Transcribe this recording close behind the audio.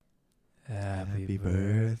Happy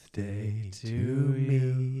birthday to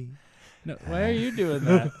me. No, why are you doing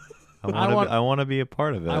that? I want to be a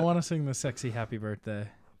part of it. I want to sing the sexy happy birthday.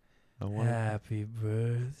 wanna... Happy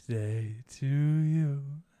birthday to you.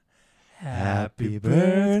 Happy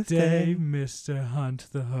birthday, Mr. Hunt,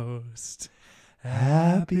 the host.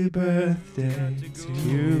 Happy birthday to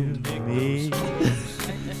me.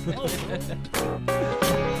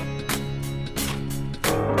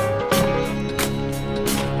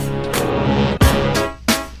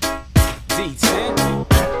 D10.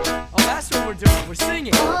 Oh, that's what we're doing. We're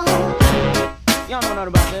singing. Y'all know nothing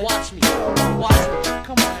about that. Watch me. Watch me.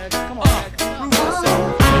 Come on, Ed. Come on, Ed. Prove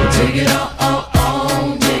yourself. Dig it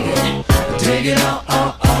on, dig it. Dig it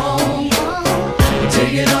on,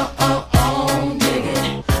 dig it on, dig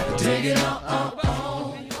it. Dig it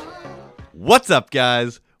on. What's up,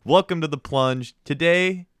 guys? Welcome to The Plunge.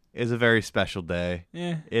 Today is a very special day.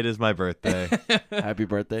 Yeah. It is my birthday. Happy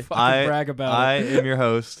birthday. Fucking brag about I it. am your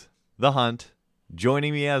host, The Hunt.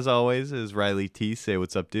 Joining me, as always, is Riley T. Say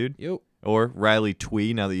what's up, dude. Yo. Or Riley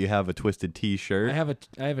Twee, now that you have a Twisted T shirt. I have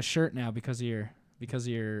a shirt now because of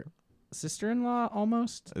your sister-in-law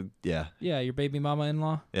almost. Yeah, Yeah, your baby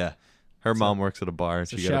mama-in-law. yeah. Her mom works at a bar, and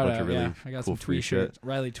So she got a shout bunch out. of really Yeah, I got cool some free Twee shit. shirts.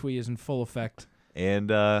 Riley Twee is in full effect. And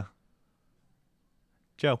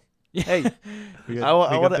Joe. Hey, We I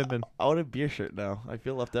want Pimpin'. a beer shirt now. I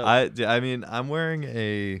feel left out. I mean, I'm wearing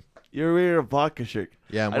a... You're wearing a vodka shirt.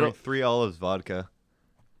 Yeah, I'm I wearing don't- 3 Olives vodka.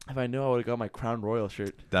 If I knew, I would have got my Crown Royal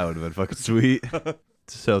shirt. That would have been fucking sweet.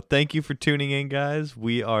 So thank you for tuning in, guys.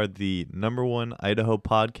 We are the #1 Idaho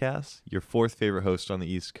podcast, your 4th favorite host on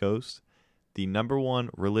the East Coast, the #1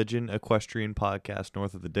 religion equestrian podcast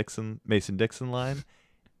north of the Mason-Dixon line,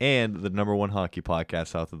 and the #1 hockey podcast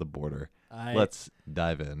south of the border. Let's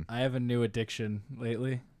dive in. I have a new addiction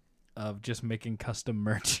lately of just making custom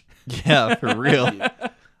merch. Yeah, for real.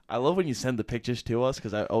 I love when you send the pictures to us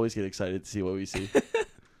because I always get excited to see what we see.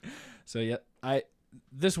 So yeah,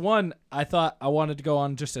 this one I thought I wanted to go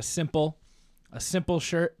on just a simple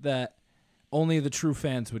shirt that only the true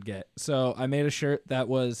fans would get. So I made a shirt that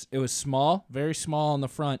was small, very small on the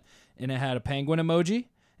front, and it had a penguin emoji,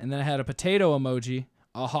 and then it had a potato emoji,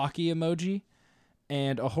 a hockey emoji,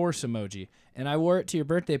 and a horse emoji. And I wore it to your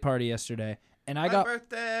birthday party yesterday, and I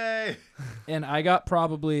got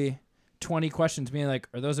probably 20 questions being like,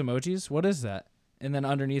 "Are those emojis? What is that?" And then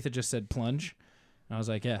underneath it just said plunge. And I was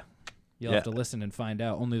like, "Yeah. You'll have to listen and find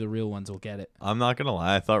out. Only the real ones will get it." I'm not going to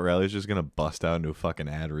lie. I thought Riley was just going to bust out into a fucking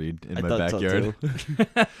ad read in I my thought so, backyard.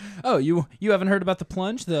 too. Oh, you haven't heard about The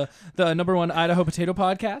Plunge, the #1 Idaho potato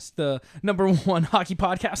podcast, the #1 hockey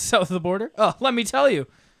podcast south of the border? Oh, let me tell you.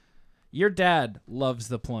 Your dad loves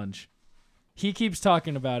The Plunge. He keeps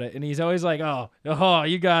talking about it, and he's always like, oh,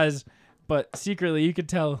 you guys. But secretly, you could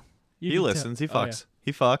tell. He listens. He fucks.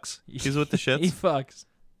 He fucks. He's with the shits. He fucks.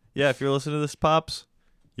 Yeah, if you're listening to this, Pops,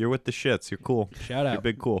 you're with the shits. You're cool. Shout You're out.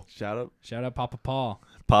 big cool. Shout out. Papa Paul.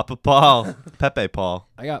 Papa Paul. Pepe Paul.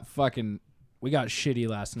 We got shitty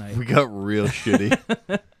last night. We got real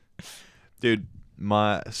shitty. Dude,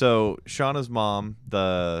 so Shauna's mom,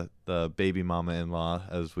 the baby mama-in-law,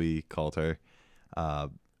 as we called her,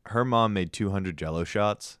 her mom made 200 Jell-O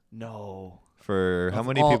shots. No. For how Of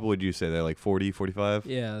many all- people would you say? They're like 40, 45?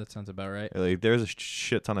 Yeah, that sounds about right. Like, there's a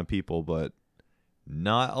shit ton of people, but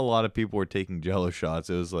not a lot of people were taking Jell-O shots.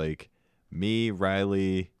 It was like me,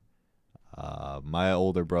 Riley, my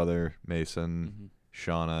older brother Mason,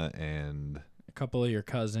 Shauna, and A couple of your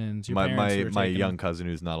cousins. Your my parents were taking young them. cousin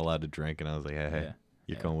who's not allowed to drink. And I was like, hey, Yeah.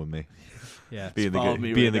 you're Yeah. coming with me. Yeah. Being the follow good,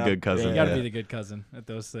 me being right the now. good cousin. You got to yeah. be the good cousin at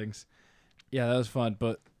those things. Yeah, that was fun,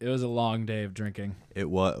 but it was a long day of drinking. It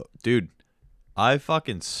was, dude. I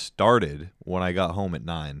fucking started when I got home at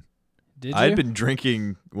 9. Did you? I'd been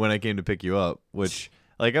drinking when I came to pick you up, which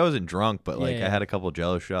like I wasn't drunk, but like Yeah. I had a couple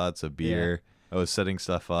Jell-O shots, a beer. I was setting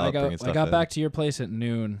stuff up, bringing stuff I got in. back to your place at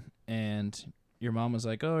noon, and your mom was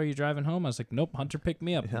like, "Oh, are you driving home?" I was like, "Nope, Hunter picked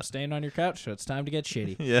me up. Yeah. I'm staying on your couch, so it's time to get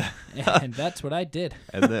shitty." Yeah. And that's what I did.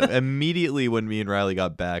 And then immediately when me and Riley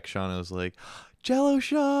got back, Shauna was like, Jell-O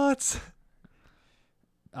shots.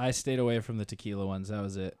 I stayed away from the tequila ones. That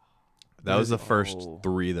was it. That was the first Oh.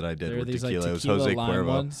 3 that I did There were with these tequila. like It was tequila Jose lime Cuervo.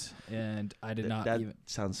 ones, and I did not That even.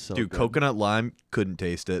 sounds so Dude, good. coconut lime, couldn't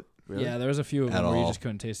taste it. Really? Yeah, there was a few of At them where you all. just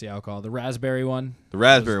couldn't taste the alcohol. The raspberry one, The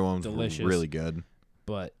raspberry one was delicious. really good.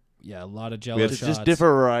 but yeah, a lot of We Jell-O had It's shots. just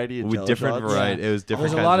different variety of With Jell-O different shots. variety. It was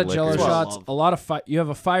different There's a kinds lot of of Jell-O liquors. shots. Love. A lot of you have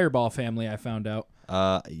a Fireball family. I found out.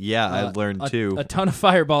 Yeah, I learned too. A ton of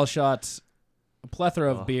Fireball shots, a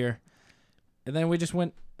plethora of beer, and then we just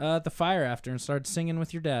went at the fire after and started singing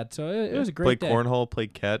with your dad. So it was a great Played day. cornhole,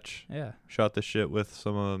 played catch, Yeah, shot the shit with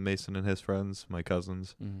some of Mason and his friends, my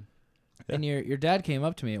cousins. Mhm. And your dad came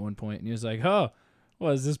up to me at one point and he was like, "Oh,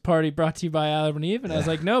 was this party brought to you by Adam and Eve?" And I was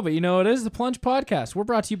like, "No, but you know what it is? The Plunge Podcast. We're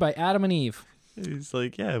brought to you by Adam and Eve." He's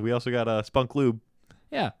like, yeah, we also got Spunk Lube.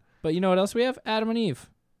 Yeah, but you know what else we have? Adam and Eve.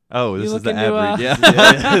 Oh, this You is the looking to, ad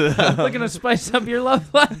read. Yeah. Looking to spice up your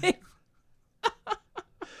love life.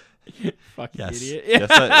 Fucking Yes. idiot.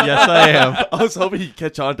 Yes, I am. I was hoping you'd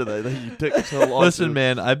catch on to that. Like, you took so long. Listen, to-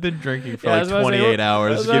 man, I've been drinking for Yeah, I like was about to say, 28 I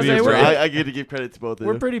hours. was Give about me to a say, break. I get to give credit to both of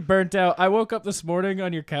We're you. pretty burnt out. I woke up this morning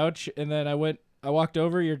on your couch, and then I walked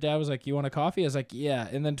over. Your dad was like, "You want a coffee?" I was like, "Yeah."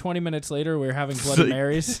 And then 20 minutes later, we were having Bloody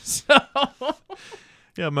Marys. So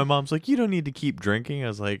Yeah, my mom's like, you don't need to keep drinking. I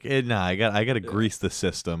was like, nah, I got to grease the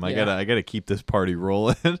system. I Yeah. gotta keep this party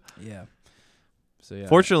rolling. yeah. So yeah.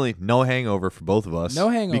 Fortunately, no hangover for both of us. No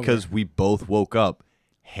hangover. because we both woke up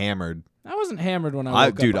hammered. I wasn't hammered when I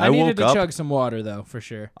woke Dude, up. I I needed woke to up- chug some water though, for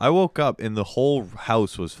sure. I woke up and the whole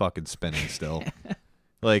house was fucking spinning still.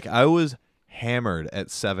 Like I was hammered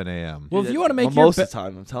at 7 a.m. Well, if Yeah, you want to make most your of the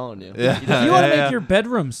time, I'm telling you. Yeah. You if know, you want to Yeah. make your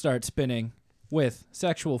bedroom start spinning with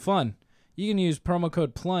sexual fun, you can use promo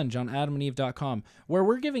code PLUNGE on adamandeve.com, where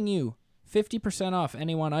we're giving you 50% off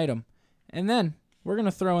any one item, and then we're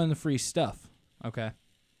gonna throw in the free stuff. Okay.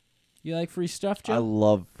 You like free stuff, Joe? I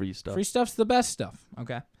love free stuff. Free stuff's the best stuff.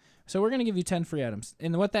 Okay. So we're going to give you 10 free items.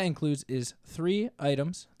 And what that includes is 3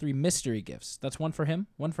 items, 3 mystery gifts. That's one for him,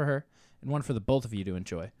 one for her, and one for the both of you to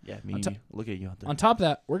enjoy. Yeah, me On and top- you. Look at you out there. On top of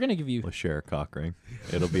that, we're going to give you... We'll share a cock ring.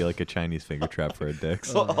 It'll be like a Chinese finger trap for a dick.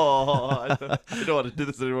 Oh, I don't want to do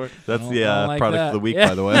this anymore. That's Don't- the don't like product that. of the week, Yeah.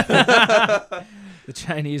 by the way. the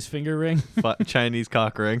Chinese finger ring. Chinese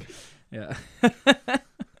cock ring. Yeah.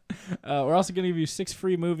 We're also going to give you 6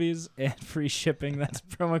 free movies and free shipping. That's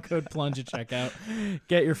promo code PLUNGE at checkout.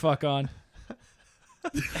 Get your fuck on.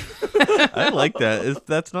 I like that.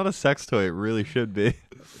 That's not a sex toy. It really should be.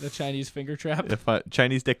 The Chinese finger trap.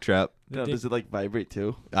 Chinese dick trap. No, does it like vibrate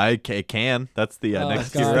too? It can. That's the Oh,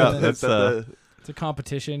 next God. tier up. Is That's that It's a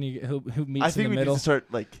competition. Who meets I in think the we middle. need to start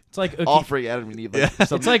like It's like Ookie, offering Adam and Eve. Like, Yeah.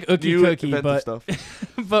 some It's like Ookie new Cookie, inventive but-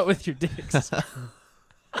 stuff. but with your dicks.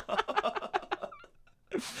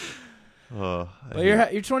 Oh, But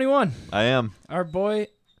you're 21. I am. Our boy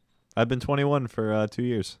I've been 21 for 2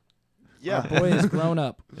 years. Yeah. Our boy is grown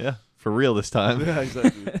up. Yeah, for real this time. Yeah,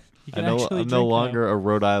 exactly. He I can know actually I'm drink no now. longer a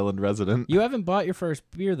Rhode Island resident. You haven't bought your first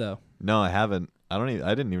beer though. No, I haven't. I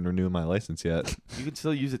didn't even renew my license yet. You can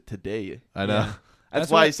still use it today. I know. Yeah. Yeah, That's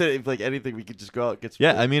That's why what- I said if like anything, we could just go out and get some.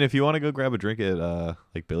 I mean, if you want to go grab a drink at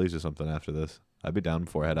like Billy's or something after this, I'd be down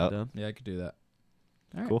before I head out. Done. Yeah, I could do that.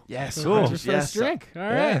 All right. Cool. Yes, So Cool. how's your first Yes. drink? All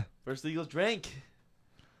right. Yeah. First Eagles drink.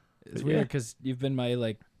 It's Yeah. weird because you've been my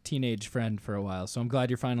like teenage friend for a while, so I'm glad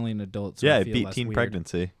you're finally an adult. So Yeah, I I feel beat less teen weird.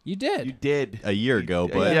 pregnancy You did, You did a year ago,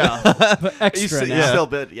 but yeah, but you extra you now. still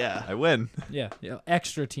bit. Yeah. I win. Yeah,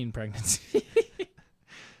 extra teen pregnancy.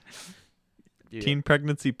 Yeah. Teen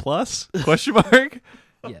pregnancy plus? Question mark?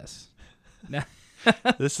 Yes.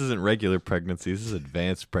 This isn't regular pregnancy. This is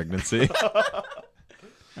advanced pregnancy.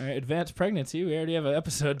 All right, advanced pregnancy. We already have an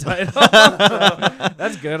episode title.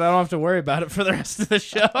 That's good. I don't have to worry about it for the rest of the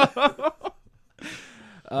show.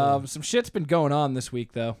 Some shit's been going on this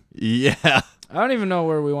week, though. Yeah. I don't even know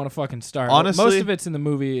where we want to fucking start. Honestly- most of it's in the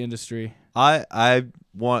movie industry. I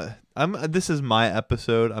want. This is my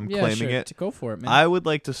episode. I'm Yeah, claiming sure. it. Go for it, man. I would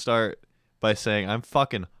like to start by saying I'm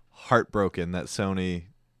fucking heartbroken that Sony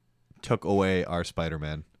took away our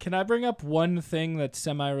Spider-Man. Can I bring up one thing that's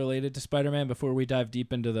semi-related to Spider-Man before we dive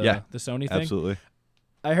deep into the Yeah, Sony thing? Absolutely.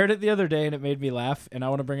 I heard it the other day and it made me laugh, and I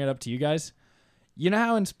want to bring it up to you guys. You know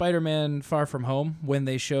how in Spider-Man Far From Home, when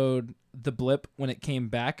they showed the blip when it came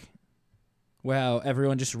back, how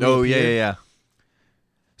everyone just Oh reappeared? yeah.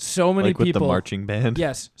 So many Like with people. the marching band.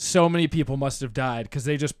 Yes, so many people must have died because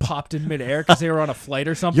they just popped in midair because they were on a flight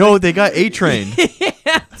or something. Yo, they got A-Train.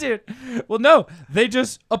 Yeah, dude. Well, no, they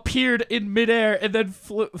just appeared in midair and then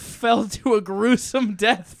fell to a gruesome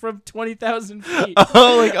death from 20,000 feet.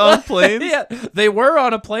 Oh, like on planes? Yeah, they were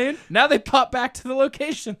on a plane. Now they pop back to the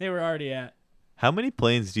location they were already at. How many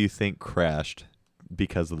planes do you think crashed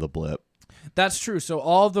because of the blip? That's true. So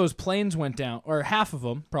all of those planes went down, or half of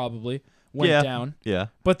them probably went Yeah. down. Yeah.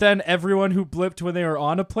 But then everyone who blipped when they were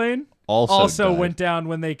on a plane Also died. went down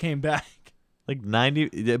when they came back. Like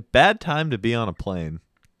 90. Bad time to be on a plane.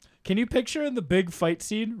 Can you picture in the big fight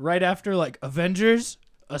scene right after like Avengers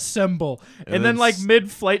Assemble, and And then then like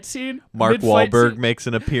mid-fight scene, Mark mid-fight Wahlberg scene- makes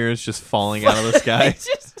an appearance just falling out of the sky. It's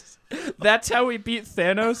just- that's how we beat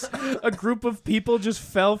Thanos. A group of people just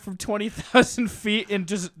fell from 20,000 feet and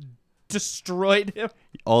just destroyed him.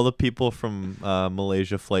 All the people from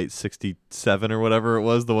Malaysia Flight 67 or whatever it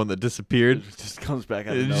was, the one that disappeared. It just comes back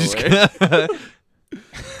out of It just nowhere.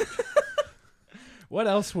 What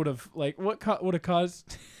else would have would have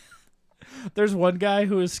caused? There's one guy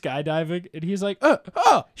who is skydiving, and he's like,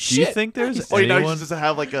 oh shit. Do you think there's Or you know, he anyone? just doesn't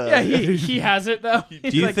have like a. Yeah, he has it though.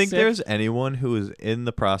 Do you think there's anyone who was in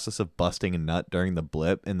the process of busting a nut during the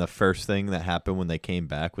blip, and the first thing that happened when they came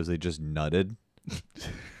back was they just nutted?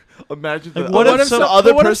 Imagine Like, the what other, if some some-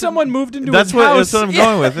 other what if person. someone moved into That's his what, house? that's what I'm Yeah.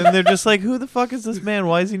 going with. And they're just like, who the fuck is this man?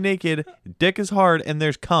 Why is he naked? Dick is hard, and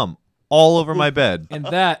there's cum all over my bed. And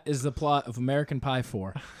that is the plot of American Pie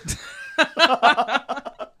 4.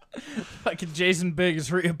 Fucking Jason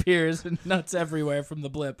Biggs reappears and nuts everywhere from the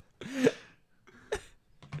blip.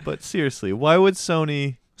 But seriously, why would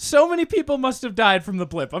Sony? So many people must have died from the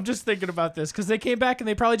blip. I'm just thinking about this because they came back and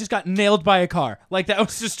they probably just got nailed by a car. Like that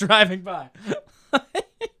was just driving by.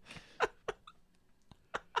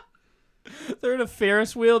 They're in a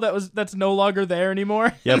Ferris wheel that's no longer there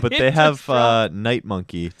anymore. Yeah, but It they have just dropped. Night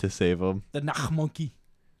Monkey to save them. The Nach Monkey.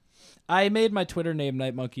 I made my Twitter name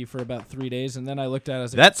Night Monkey for about 3 days, and then I looked at it. I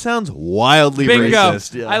was like, That sounds wildly bingo.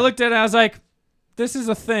 racist. Yeah. I looked at it and I was like, this is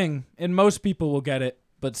a thing, and most people will get it,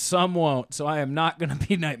 but some won't. So I am not going to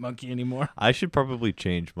be Night Monkey anymore. I should probably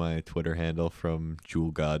change my Twitter handle from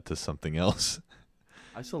Jewel God to something else.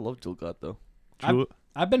 I still love Jewel God though. Jewel-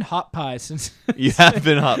 I've been Hot Pie since you have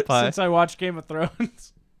been Hot Pie. since I watched Game of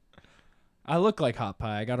Thrones. I look like Hot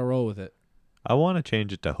Pie. I got to roll with it. I want to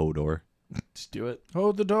change it to Hodor. Just do it.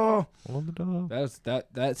 Hold the door. Hold the door.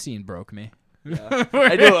 That scene broke me. Yeah.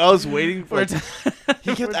 I know. I was waiting for. We're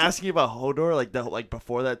He kept asking about Hodor like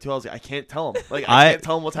before that too. I was like, I can't tell him. Like I- I can't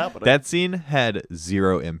tell him what's happening. That scene had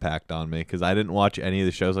zero impact on me because I didn't watch any of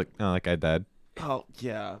the shows. Like, oh, that guy died. Oh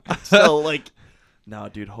yeah. So like, no,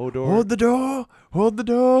 dude, Hodor. Hold the door. Hold the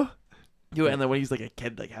door. Dude, and then when he's like a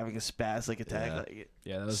kid, like having a spastic attack, Yeah. like,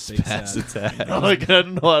 Yeah, that was big Spaz sad. attack. oh my god, I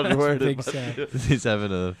don't know how to word Big it. but- sad. He's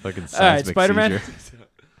having a fucking All right, seismic Spider-Man. seizure.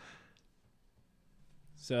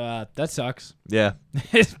 So that sucks. Yeah,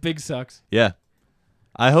 It's big sucks. yeah.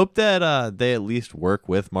 I hope that they at least work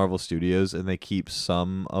with Marvel Studios and they keep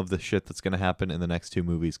some of the shit that's going to happen in the next two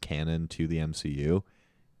movies canon to the MCU.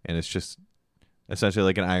 And it's just essentially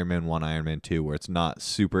like an Iron Man 1, Iron Man 2, where it's not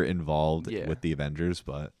super involved Yeah. with the Avengers,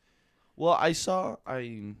 but Well, I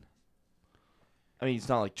mean, it's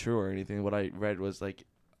not like true or anything. What I read was like,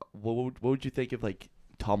 what would you think if like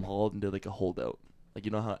Tom Holland did like a holdout? Like,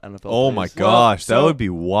 you know how NFL. oh my plays? gosh, that so would be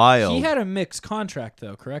wild. He had a mixed contract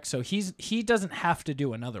though, correct? So he doesn't have to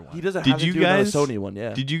do another one. He doesn't Did have to you do guys- another Sony one.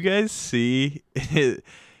 Yeah. Did you guys see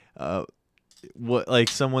what like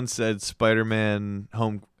someone said Spider-Man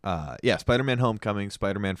Spider-Man Homecoming,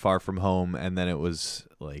 Spider-Man Far From Home, and then it was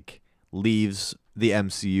like leaves the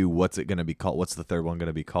MCU, what's it going to be called? What's the third one going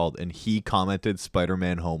to be called? And he commented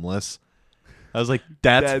Spider-Man Homeless. I was like,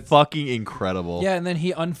 that's fucking incredible. Yeah, and then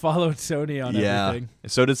he unfollowed Sony on Yeah. everything.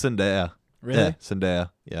 So did Zendaya. Really? Yeah, Zendaya.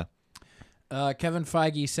 Yeah. Kevin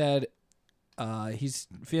Feige said he's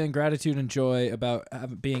feeling gratitude and joy about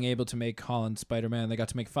being able to make Holland Spider-Man. They got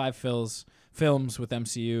to make 5 films with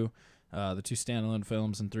MCU, the 2 standalone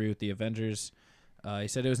films and 3 with the Avengers. He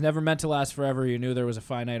said it was never meant to last forever. You knew there was a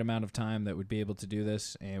finite amount of time that would be able to do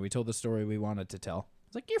this, and we told the story we wanted to tell.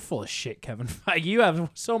 I was like, you're full of shit, Kevin Feige. You have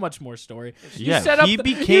so much more story. You set Yeah, up he the-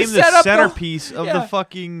 became you the set up centerpiece of yeah. the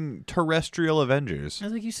fucking terrestrial Avengers. I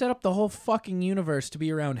was like, you set up the whole fucking universe to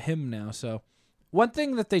be around him now. So, one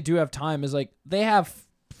thing that they do have time is like they have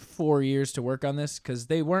 4 years to work on this because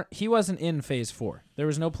he wasn't in Phase 4. There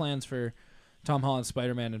was no plans for Tom Holland's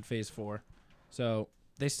Spider-Man in Phase 4, so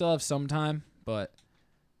they still have some time. But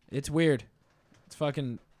it's weird. It's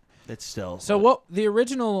fucking. It's still. So what the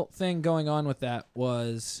original thing going on with that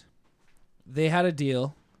was they had a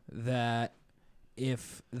deal that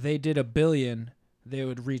if they did $1 billion, they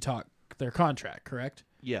would retalk their contract, correct?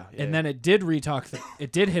 Yeah. And then it did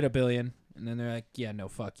it did hit $1 billion, and then they're like, yeah, no,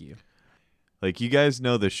 fuck you. Like, you guys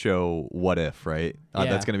know the show What If, right? Yeah,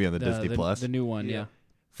 That's going to be on the Disney Plus. The new one, yeah.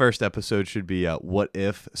 First episode should be What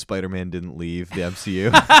If Spider-Man Didn't Leave the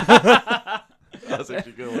MCU? That's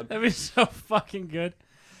actually a good one. That'd be so fucking good.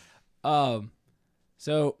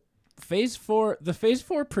 So Phase 4, the Phase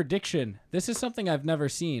 4 prediction. This is something I've never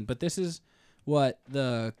seen, but this is what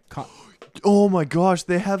the Oh my gosh,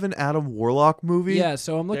 they have an Adam Warlock movie? yeah.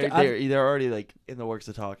 So I'm looking. They're already like in the works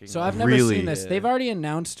of talking. So about I've it. never Really? seen this. Yeah. They've already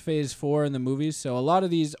announced Phase 4 in the movies, so a lot of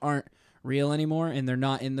these aren't real anymore, and they're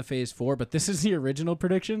not in the Phase 4. But this is the original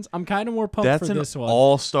predictions. I'm kind of more pumped That's for an this one.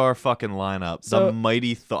 all-star fucking lineup. So- The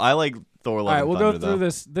mighty Thor. I like Thor All Love right, and we'll Thunder, go through though.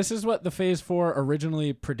 this. This is what the Phase 4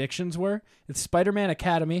 originally predictions were. It's Spider-Man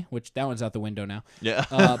Academy, which that one's out the window now. Yeah.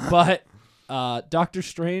 But Doctor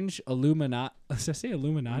Strange, Illuminati. Does I say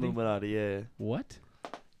Illuminati? Illuminati. Yeah. What?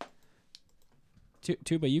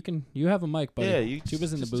 Tuba, you have a mic, buddy. Yeah, you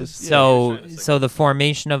Tuba's in the just- booth. just- So, yeah, so the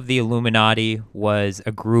formation of the Illuminati was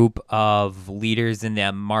a group of leaders in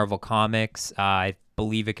the Marvel Comics. I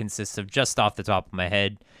believe it consists of, just off the top of my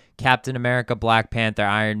head, Captain America, Black Panther,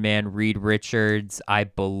 Iron Man, Reed Richards. I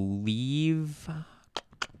believe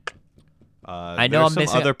I know there's I'm some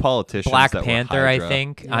missing other politicians. Black that were Panther. I Hydra.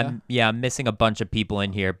 think Yeah. I'm missing a bunch of people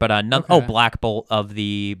in here, but Okay. Black Bolt of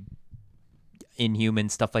the Inhuman,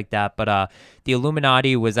 stuff like that. But the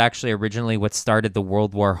Illuminati was actually originally what started the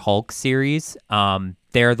World War Hulk series.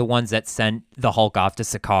 They're the ones that sent the Hulk off to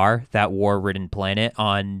Sakaar, that war-ridden planet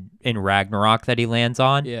in Ragnarok that he lands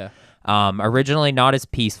on. Yeah. Originally not as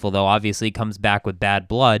peaceful, though. Obviously, he comes back with bad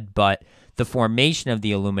blood, but the formation of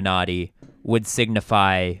the Illuminati would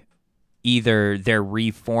signify either they're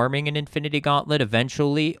reforming an Infinity Gauntlet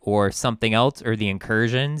eventually or something else, or the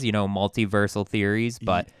incursions, multiversal theories.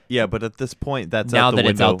 But Yeah, but at this point, that's now out the that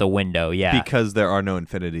window it's out the window, yeah. because there are no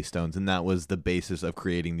Infinity Stones, and that was the basis of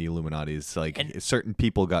creating the Illuminati's. Like And- certain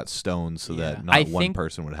people got stones so Yeah. that not I one think-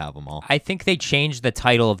 person would have them all. I think they changed the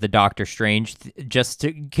title of the Doctor Strange just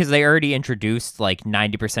because they already introduced like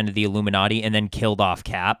 90% of the Illuminati and then killed off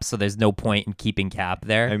Cap, so there's no point in keeping Cap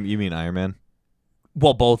there. You mean Iron Man?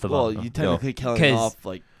 Well, both of Well, them. you technically killing 'Cause off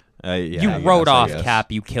like Yeah, You I wrote guess, I off guess.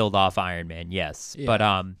 Cap, you killed off Iron Man, yes. Yeah.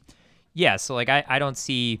 But yeah, so like I don't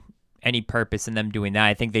see any purpose in them doing that.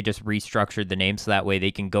 I think they just restructured the name so that way they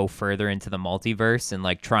can go further into the multiverse and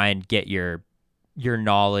like try and get your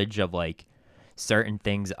knowledge of like certain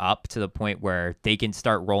things up to the point where they can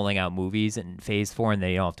start rolling out movies in phase 4 and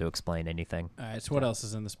they don't have to explain anything. All right. So what else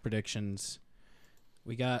is in this predictions?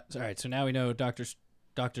 We got. All right. So now we know Doctor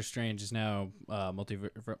Strange is now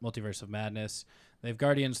Multiverse of Madness. They have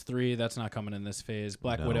Guardians 3. That's not coming in this phase.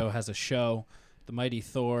 Black No. Widow has a show. The Mighty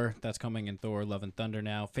Thor. That's coming in Thor: Love and Thunder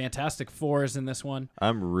now. Fantastic Four is in this one,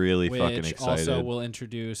 I'm really fucking which excited. also will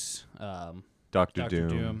introduce. Doctor Dr. Doom,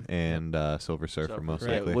 Doom. and Silver Surfer, Surfer, most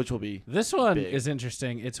right, likely. which will be This one Big. is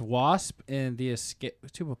interesting. It's Wasp and the Escape.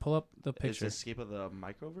 Tuba, pull up the is picture. Escape of the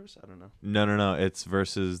Microverse. I don't know. No. It's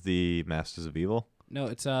versus the Masters of Evil. No,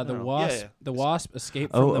 it's the No. Wasp. Yeah. The Wasp Escape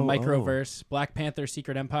Oh, from the oh, oh. Microverse. Black Panther: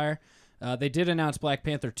 Secret Empire. They did announce Black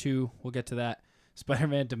Panther 2. We'll get to that.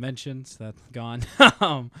 Spider-Man Dimensions. That's gone.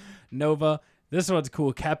 Nova. This one's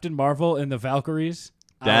cool. Captain Marvel and the Valkyries.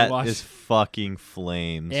 That is fucking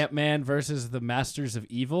flames. Ant-Man versus the Masters of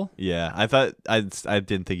Evil. Yeah, I thought I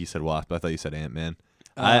didn't think you said Wasp. I thought you said Ant-Man.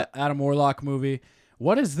 Adam Warlock movie.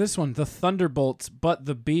 What is this one? The Thunderbolts, but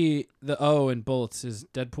the O in bolts is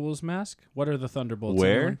Deadpool's mask. What are the Thunderbolts?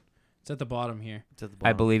 Where? Anyone? It's at the bottom here. It's at the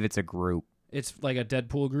I bottom. believe it's a group. It's like a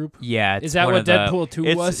Deadpool group. Yeah, it's Is that one what of the- Deadpool 2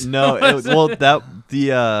 It's was? no,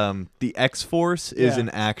 the X-Force is Yeah. an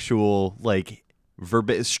actual like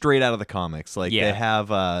straight out of the comics. Like Yeah. they have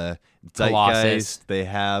Colossus. Zeitgeist, they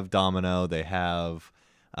have Domino, they have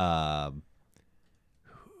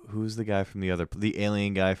who's the guy from the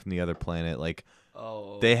alien guy from the other planet? Like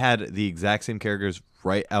Oh, they had the exact same characters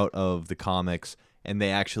right out of the comics, and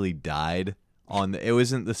they actually died on. It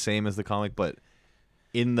wasn't the same as the comic, but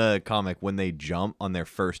in the comic, when they jump on their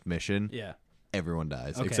first mission, Yeah. everyone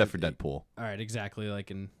dies Okay. except for Deadpool. All right. Exactly.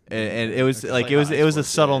 Like in. And it was Okay. like like it was how it was a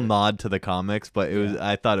X-Force subtle did it. nod to the comics, but it was Yeah.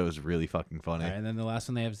 I thought it was really fucking funny. All right, and then the last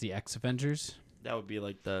one they have is the X Avengers. that would be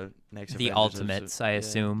like the next. The Avengers Ultimates, episode. I Yeah.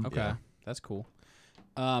 assume. Okay, Yeah. that's cool.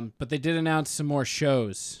 But they did announce some more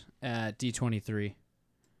shows at D23.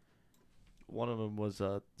 One of them was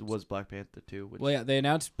Black Panther 2. Which Well, yeah, they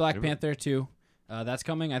announced Black Really? Panther 2. That's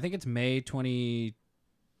coming. I think it's May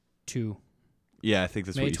 22. Yeah, I think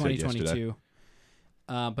that's May what you said yesterday. 2022.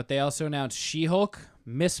 But they also announced She-Hulk,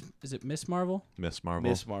 Miss Marvel, Miss Marvel.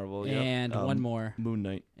 Miss Marvel, yep. and one more, Moon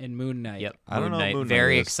Knight. and Moon Knight. Yep. I don't know what Knight. Moon Knight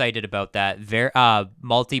Very is. excited about that. Very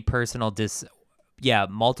multiple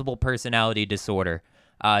personality disorder.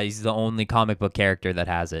 He's the only comic book character that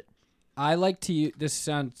has it. I like to use this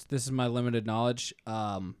is my limited knowledge.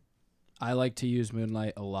 I like to use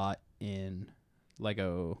Moonlight a lot in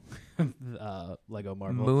Lego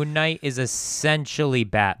Marvel. Moon Knight is essentially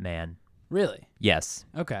Batman. Really? Yes.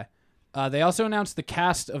 Okay. They also announced the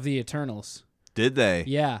cast of the Eternals. Did they?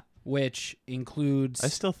 Yeah, which includes I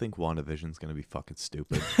still think WandaVision's gonna be fucking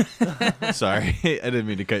stupid. Sorry, I didn't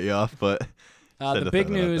mean to cut you off, but had the to big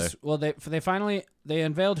throw that out news. Well, they finally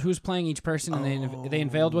unveiled who's playing each person, and they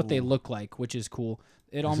unveiled what they look like, which is cool.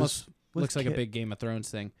 It almost what's looks like a Kit? big Game of Thrones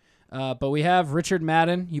thing. But we have Richard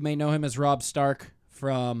Madden. You may know him as Robb Stark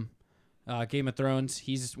from Game of Thrones.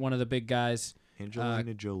 He's one of the big guys.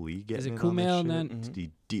 Angelina Jolie getting is it in Kumail on this shit? Nan- It's the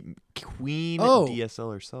Queen Oh.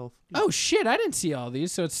 DSL herself. Oh shit! I didn't see all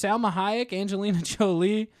these. So it's Salma Hayek, Angelina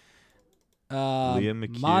Jolie, Liam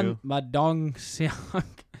McHugh. Madong Seong.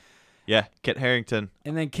 Yeah, Kit Harington.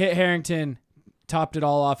 And then Kit Harington topped it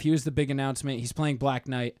all off. He was the big announcement. He's playing Black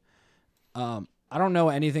Knight. I don't know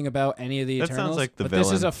anything about any of the That Eternals, sounds like the but this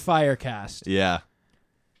is villain. a fire cast. Yeah.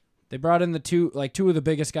 They brought in the two of the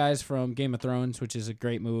biggest guys from Game of Thrones, which is a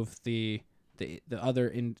great move. The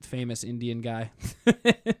other famous Indian guy.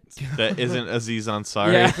 That isn't Aziz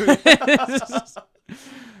Ansari.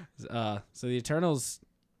 Yeah. So the Eternals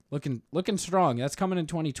looking strong. That's coming in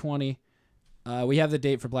 2020. We have the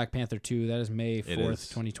date for Black Panther 2. That is May 4th, is.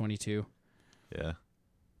 2022. Yeah.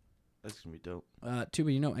 That's gonna be dope.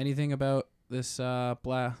 Tuba, you know anything about this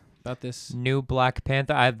about this? New Black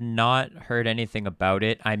Panther. I've not heard anything about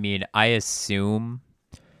it. I mean, I assume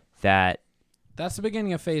that That's the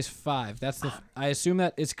beginning of Phase 5. I assume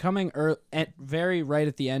that it's coming very right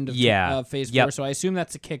at the end of Phase 4. Yep. So I assume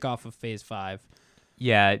that's the kickoff of Phase 5.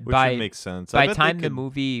 yeah, Which would make sense. by I bet time they the could-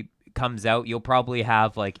 movie comes out, you'll probably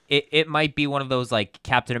have like it might be one of those like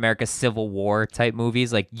Captain America Civil War type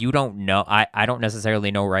movies. Like you don't know. I don't necessarily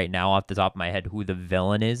know right now off the top of my head who the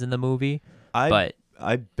villain is in the movie. But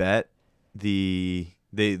I bet they're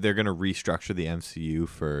gonna restructure the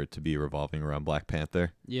MCU to be revolving around Black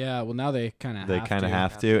Panther. Yeah. Well, now they kind of They kind of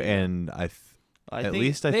have to, and at think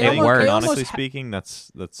least I they think, almost- they honestly almost speaking,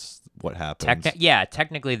 that's what happens.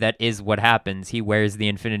 Technically that is what happens. He wears the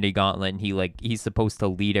Infinity Gauntlet, and he's supposed to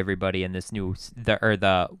lead everybody in this new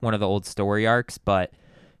one of the old story arcs, but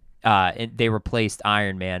they replaced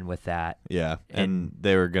Iron Man with that. Yeah, and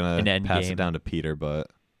they were gonna in pass Endgame. it down to Peter, but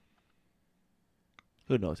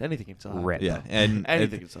Who knows? Anything can still happen. Rip. yeah, and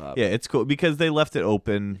Anything can still happen. yeah, it's cool because they left it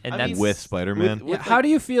open And with Spider-Man. with, Yeah, how do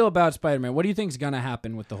you feel about Spider-Man? What do you think is going to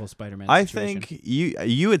happen with the whole Spider-Man I situation? think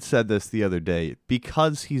you had said this the other day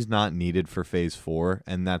because he's not needed for Phase 4,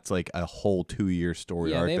 and that's like a whole 2-year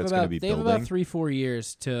story arc they have that's going to about be they have building. about 3-4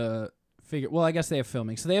 years to figure. Well, I guess they have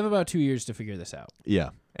filming, so they have about 2 years to figure this out. Yeah,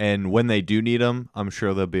 and when they do need him, I'm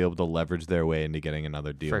sure they'll be able to leverage their way into getting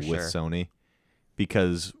another deal For with sure. Sony,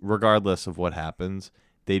 because regardless of what happens,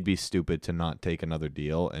 they'd be stupid to not take another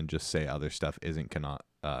deal and just say other stuff isn't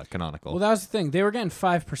canonical. Well, that was the thing. They were getting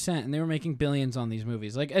 5%, and they were making billions on these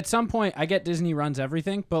movies. Like at some point, I get Disney runs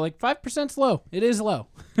everything, but like 5%'s low. It is low.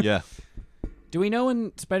 Yeah, Do we know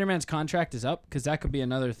when Spider-Man's contract is up? Because that could be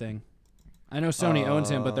another thing. I know Sony owns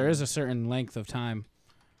him, but there is a certain length of time.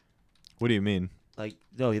 what do you mean? Like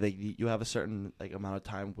no, like you have a certain like amount of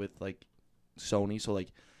time with like Sony, so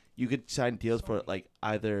like you could sign deals for like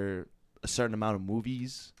either a certain amount of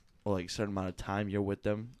movies or like a certain amount of time you're with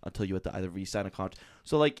them until you have to either re-sign a contract.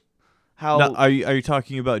 So like how No, are you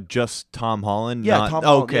talking about just Tom Holland? Yeah, Not- Tom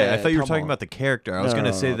Holland, Okay, yeah, I thought you were Tom talking Holland. about the character. I was No, going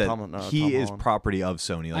to no, say no, that Tom he is Holland. property of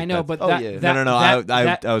Sony. Like I know, that's- but Oh, that, yeah. that, no,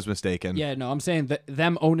 that- I was mistaken. yeah, no, I'm saying that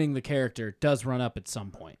them owning the character does run up at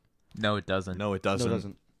some point. No, it doesn't. No, it no, doesn't. it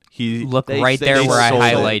doesn't. He Look They- right they there where I sold it.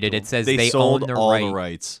 highlighted. It says they they sold own the all right. the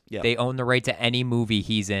rights. Yeah. They own the right to any movie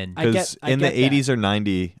he's in. I get- Because I in the get that. 80s or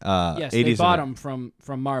 90s, Yes, 80s they bought and, him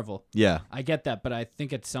from Marvel. Yeah, I get that, but I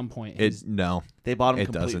think at some point no, They bought him it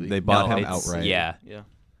completely. doesn't. They bought No, him it's- outright. Yeah. Yeah.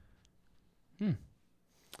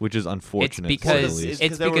 which is unfortunate. because- to say the least.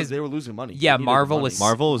 it's because- they were losing money. Yeah, They needed Marvel money. was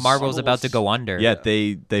Marvel's about to go under. yeah,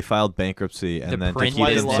 they filed bankruptcy and The then to print keep Why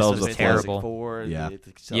they business lost themselves was the afloat. terrible. Four, Yeah. they had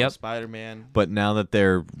to sell Yep. Spider-Man. But now that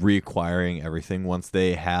they're reacquiring everything, once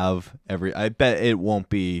they have I bet it won't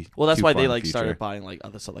be. Well, that's too why far they in the like started future. buying like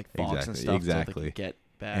other stuff like Fox and Exactly, stuff so they exactly. could get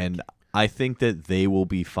back. And I think that they will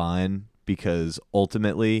be fine because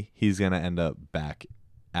ultimately he's gonna end up back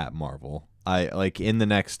at Marvel. I like in the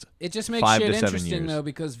next. it just makes 5 shit to 7 interesting years. though,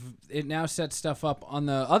 because it now sets stuff up on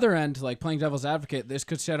the other end, like playing devil's advocate. This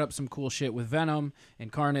could set up some cool shit with Venom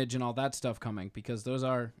and Carnage and all that stuff coming, because those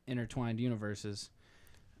are intertwined universes.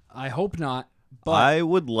 I hope not, but I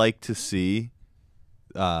would like to see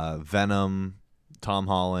Venom, Tom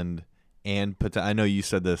Holland, and I know you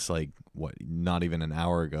said this like not even an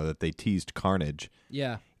hour ago that they teased Carnage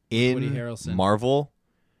yeah, Woody in Harrelson. Marvel.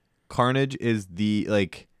 Carnage is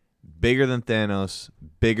bigger than Thanos,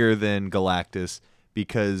 bigger than Galactus,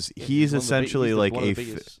 because Yeah, he's one of the essentially he's like one of a. the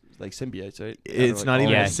biggest, like symbiotes, right? It's not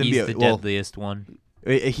even Yeah, a he's symbiote. the Well, deadliest one.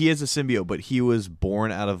 He is a symbiote, but he was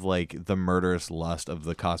born out of like the murderous lust of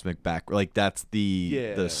the cosmic back. Like that's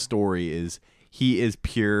the story is he is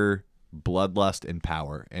pure bloodlust and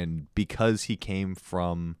power, and because he came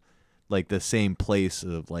from like the same place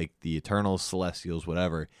of like the Eternals, Celestials,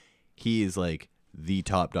 whatever, he is like the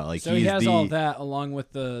top dog. Like so he's he has the all that along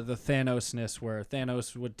with the Thanosness, where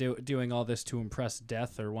Thanos would doing all this to impress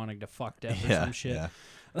Death or wanting to fuck Death or some shit. Yeah.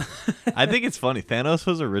 I think it's funny. Thanos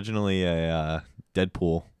was originally a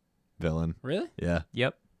Deadpool villain. Really? Yeah.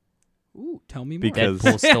 Yep. Ooh, tell me more. Because-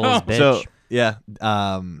 Deadpool stole his bitch. So Yeah.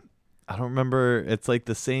 I don't remember. It's like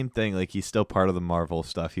the same thing. Like he's still part of the Marvel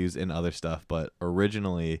stuff. He was in other stuff, but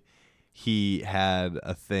originally he had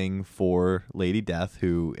a thing for Lady Death,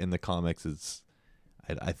 who in the comics is,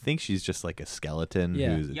 I think she's just like a skeleton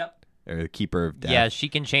Yeah. who's Yep. or a keeper of death. Yeah, she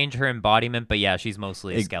can change her embodiment, but yeah, she's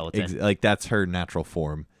mostly a skeleton. Like that's her natural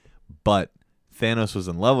form. But Thanos was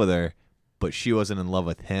in love with her, but she wasn't in love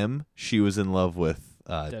with him. She was in love with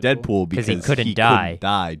Deadpool because he couldn't die. couldn't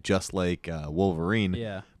die, just like Wolverine.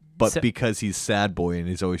 Yeah. But So- because he's sad boy and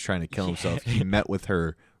he's always trying to kill himself, he met with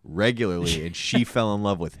her regularly, and she fell in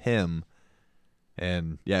love with him.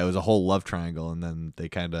 And yeah, it was a whole love triangle. And then they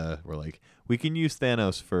kind of were like, we can use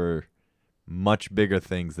Thanos for much bigger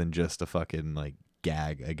things than just a fucking like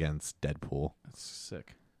gag against Deadpool. That's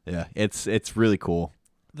sick. Yeah, it's really cool.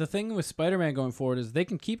 The thing with Spider-Man going forward is they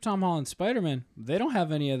can keep Tom Holland Spider-Man. They don't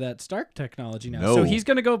have any of that Stark technology now. No. So he's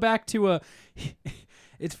going to go back to a...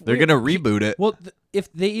 They're weird. gonna reboot it. Well,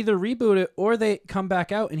 if they either reboot it or they come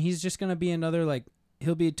back out and he's just going to be another, like,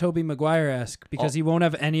 he'll be Tobey Maguire-esque because he won't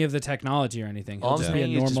have any of the technology or anything. He'll All I'm just be a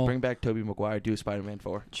saying is just normal... bring back Tobey Maguire, do Spider-Man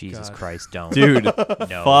 4. Jesus God. Christ, don't. Dude, No.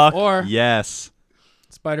 fuck Or- yes.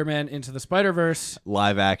 Spider-Man into the Spider-Verse.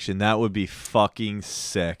 Live action. That would be fucking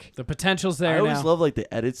sick. The potential's there I always now. love like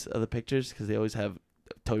the edits of the pictures because they always have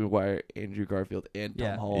Tobey Maguire, Andrew Garfield, and Tom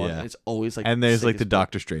Yeah. Holland. Yeah. And it's always like And there's sick like as the fuck.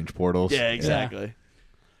 Doctor Strange portals. Yeah, exactly.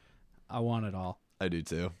 I want it all. I do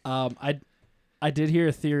too. I did hear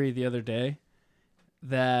a theory the other day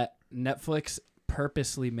that Netflix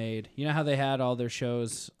purposely made. You know how they had all their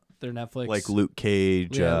shows, their Netflix, Like Luke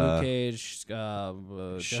Cage. Luke Cage,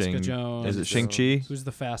 Jessica Shang- Jones. Is it Shang-Chi? Who's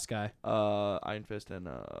the fast guy? Iron Fist and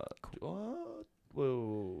what?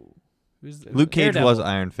 Whoa. Who's Luke Cage Daredevil. was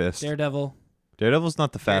Iron Fist. Daredevil. Daredevil's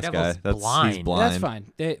not the fast Daredevil's guy. He's blind. blind. That's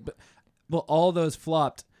fine. Well, all those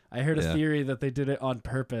flopped. I heard a Yeah. theory that they did it on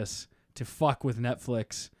purpose to fuck with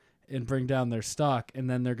Netflix and bring down their stock, and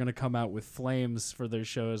then they're gonna come out with flames for their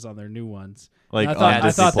shows on their new ones. Like I on thought, I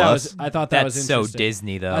Disney thought that Plus. was. I thought that That's was so interesting.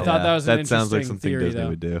 Disney, though. I thought that was an that sounds like interesting something theory, Disney though.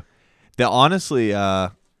 would do. Honestly,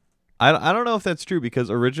 I don't know if that's true because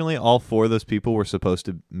originally all four of those people were supposed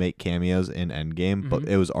to make cameos in Endgame, but Mhm.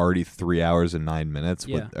 it was already 3 hours and 9 minutes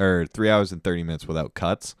or 3 hours and 30 minutes without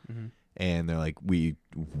cuts. Mhm. And they're like, we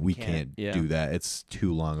can't yeah. do that. It's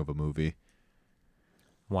too long of a movie.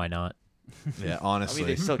 Why not? Yeah, I honestly. mean,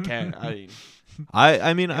 they still can.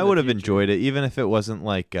 I mean, I the would have future. enjoyed it even if it wasn't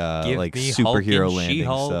like Give like me Hulk superhero and landing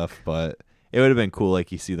She-Hulk. stuff, but it would have been cool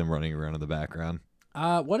like you see them running around in the background.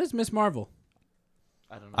 What is Miss Marvel?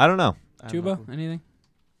 I don't know. I don't know. Tuba? Anything?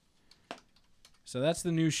 So that's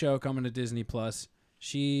the new show coming to Disney Plus.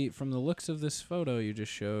 She, from the looks of this photo you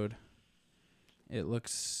just showed, it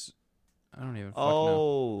looks. I don't even fuck know.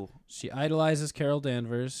 Oh, She idolizes Carol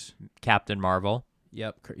Danvers. Captain Marvel.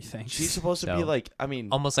 Yep, thanks. she's supposed to be So- like. I mean,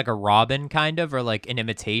 Almost like a Robin, kind of, or like an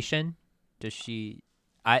imitation. Does she...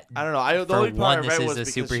 I don't know. The For only part one, I read this was is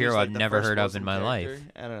a because she's, superhero like, I've the never first heard of Muslim in my life.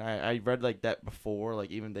 character, and I read like that before,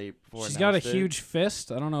 like even they before. She's got a announced it. huge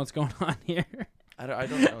fist. I don't know what's going on here. I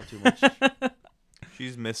don't know too much.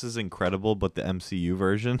 She's Mrs. Incredible, but the MCU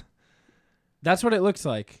version. That's what it looks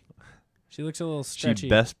like. She looks a little stretchy. She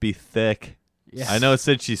best be thick. Yeah. I know it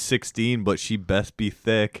said she's 16, but she best be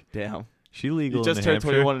thick. Damn. She legal You just in New turned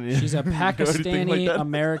Hampshire. 21. And She's a you know anything like Pakistani that?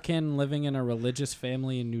 American living in a religious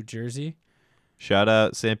family in New Jersey. Shout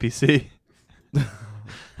out Sam PC.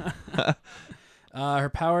 Her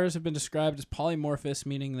powers have been described as polymorphous,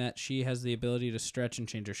 meaning that she has the ability to stretch and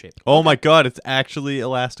change her shape. Oh my God, it's actually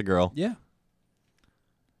Elastigirl. Yeah,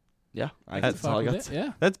 Yeah, That's that's all I fuck got. with it.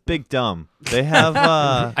 Yeah. That's big dumb. They have.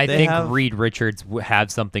 I they think have, Reed Richards have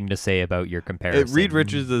something to say about your comparison. Reed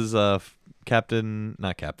Richards is Captain,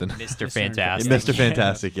 not Captain. Mr. Mr. Fantastic. Mr.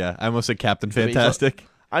 Fantastic. Yeah, I almost said Captain I mean, he's Fantastic.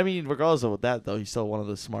 I mean, regardless of that, though, he's still one of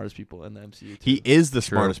the smartest people in the MCU. Too. He is the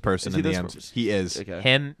True. smartest person Is he in the the MCU. smartest? He is. Okay.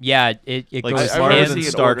 Him, yeah, it Like goes smarter I him. than see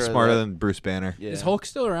an Stark, order of smarter that. than Bruce Banner. Yeah. Is Hulk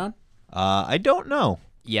still around? I don't know.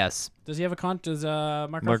 Yes. Does he have a Does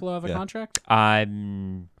Mark Mark- Ruffalo have a yeah. contract?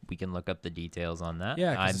 We can look up the details on that.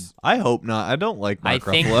 Yeah, I'm 'cause I hope not. I don't like I Mark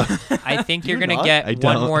think Ruffalo. I think you're Do you gonna not? get I one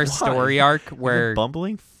don't. more Why? story arc He's a where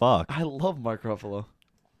bumbling fuck. I love Mark Ruffalo.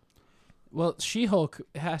 Well, She-Hulk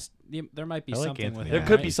has. There might be I like something Anthony with There him,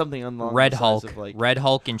 could right? be something on Red the Hulk, sides of, like, Red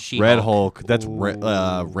Hulk and She Red Hulk. That's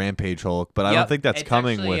Ooh. Rampage Hulk, but I don't think that's it's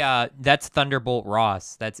coming actually, with. that's Thunderbolt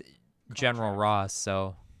Ross. That's General Ross.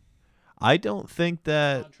 So I don't think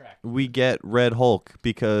that Contract. we get Red Hulk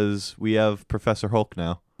because we have Professor Hulk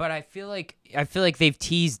now. but I feel like they've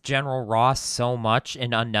teased General Ross so much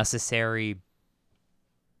in unnecessary.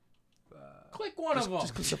 Click one of them.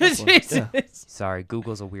 click the first one. Yeah. Sorry,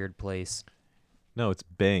 Google's a weird place. No, it's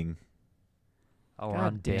Bing. Oh, we're God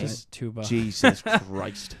on damn ding. it, Tuba. Jesus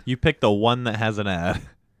Christ. You picked the one that has an ad.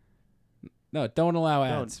 No, don't allow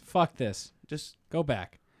ads. Fuck this. Just Go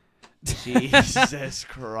back. Jesus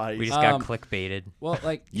Christ. We just got Um, clickbaited. Well,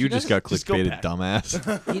 like You just got just go clickbaited, back.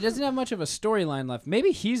 dumbass. he doesn't have much of a storyline left.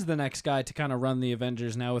 Maybe he's the next guy to kind of run the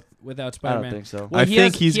Avengers now without I Spider-Man. don't think so. Well, I he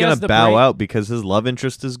think has- he's he gonna has the bow brain- out because his love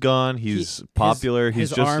interest is gone. He's popular. He's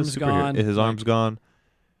his just arm's a superhero. gone. His arm's gone.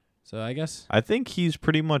 So I guess. I think he's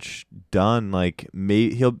pretty much done. Like,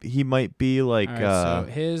 he might be like All right,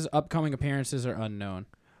 so his upcoming appearances are unknown.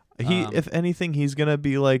 if anything, he's gonna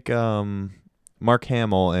be like Mark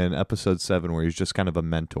Hamill in Episode 7, where he's just kind of a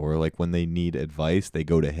mentor. Like when they need advice, they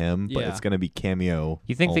go to him. But Yeah. it's gonna be cameo.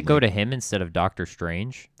 You think they only. go to him instead of Doctor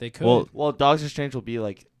Strange? They could. Well, Well, Doctor Strange will be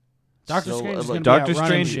like. Doctor Strange is like, gonna be Doctor out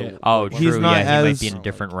running Strange- shit. Oh, like, true. He's not yeah, he might as- be in a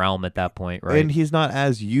different realm at that point, right? And he's not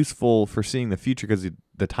as useful for seeing the future because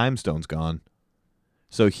the time stone's gone.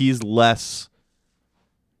 So he's less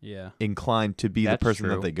Yeah. inclined to be That's the person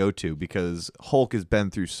true. that they go to because Hulk has been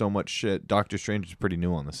through so much shit. Doctor Strange is pretty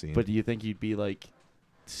new on the scene. But do you think he'd be like,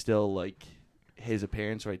 still like, his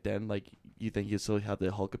appearance right then? Like, you think he'd still have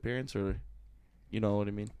the Hulk appearance, or, you know what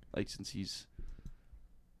I mean? Like, since he's.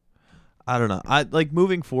 I don't know. I like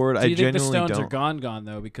moving forward. Do I you think the genuinely stones don't. are gone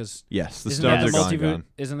though? Because Yes, the isn't stones that are the gone.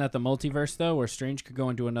 Isn't that the multiverse though, where Strange could go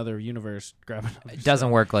into another universe, grab another It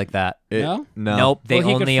doesn't work like that. No? No. Nope. They Well,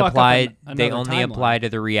 he could only fuck up apply. They another only timeline. apply to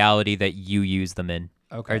the reality that you use them in,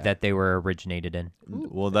 Okay. or that they were originated in.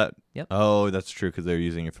 Well, that. Yep. Oh, that's true because they're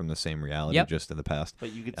using it from the same reality, Yep. just in the past.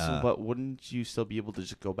 But you could still, but wouldn't you still be able to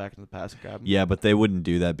just go back in the past and grab him? Yeah, but they wouldn't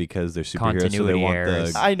do that because they're superheroes, so they Continuity want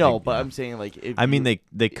errors. the. I know, the- but I'm saying like, if I mean, you-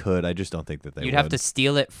 they could. I just don't think that they. You'd would. have to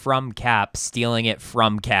steal it from Cap, stealing it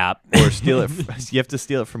from Cap. or steal it. You have to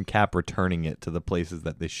steal it from Cap, returning it to the places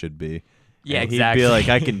that they should be. Yeah, And exactly. He'd be like,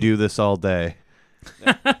 I can do this all day.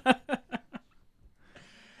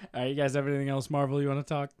 All right, you guys have anything else Marvel you want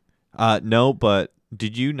to talk? No, but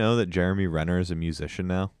did you know that Jeremy Renner is a musician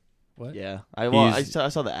now? What? Yeah, I He's-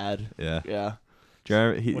 saw the ad. Yeah, Yeah,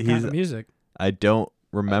 Jeremy. What He's. kind of music? I don't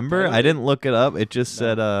remember. don't I think- didn't look it up. It just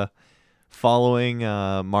said, following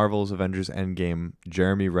Marvel's Avengers Endgame,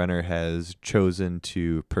 Jeremy Renner has chosen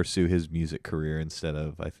to pursue his music career instead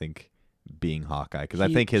of, I think, being Hawkeye, because I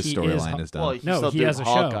He- think his he is storyline Haw- is done. well, he's No, still he doing has a show.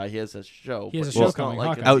 Hawkeye. He has a show. He has but a show it's not coming, like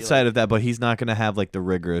Hawkeye. gonna be Outside of that, but he's not going to have like the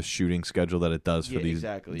rigorous shooting schedule that it does for Yeah, these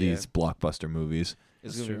exactly, these blockbuster movies.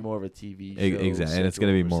 it's That's gonna be true. more of a TV show. Exactly, and it's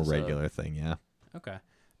going to be schedule more versus, regular thing. Yeah. Okay.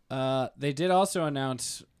 They did also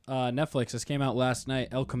announce Netflix. This came out last night.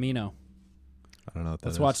 El Camino. I don't know what that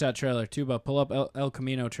Let's is. watch that trailer. Tuba, pull up El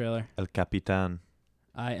Camino trailer. El Capitan.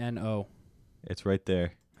 INO. It's right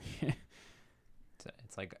there.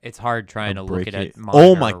 It's like it's hard trying to look at it.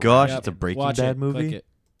 Oh my gosh, Yep. it's a Breaking Watch Bad it. movie. Click it.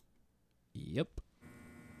 Yep.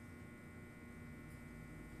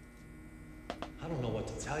 I don't know what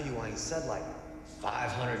to tell you. I ain't said like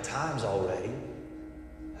 500 times already.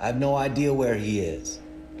 I have no idea where he is.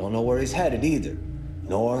 Don't know where he's headed either.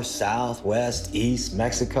 North, south, west, east,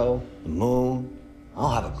 Mexico, the moon. I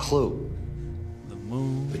don't have a clue. The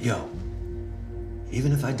moon. But yo,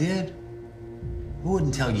 even if I did, who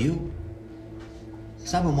wouldn't tell you?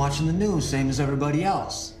 Because I've been watching the news, same as everybody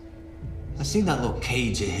else. I seen that little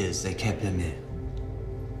cage of his they kept him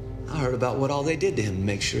in. I heard about what all they did to him to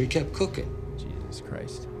make sure he kept cooking. Jesus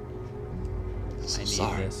Christ. So I need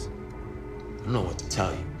sorry. this. I don't know what to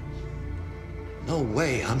tell you. No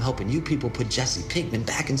way I'm helping you people put Jesse Pinkman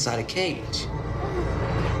back inside a cage.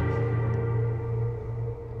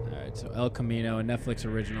 All right, so El Camino, a Netflix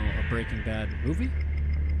original, a Breaking Bad movie.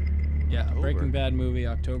 Yeah, a Breaking Bad movie,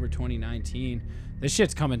 October 2019. This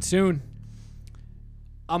shit's coming soon.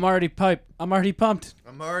 I'm already pumped. I'm already piped. piped.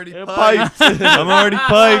 I'm already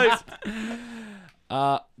piped.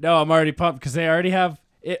 No, I'm already pumped because they already have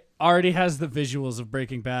it. Already has the visuals of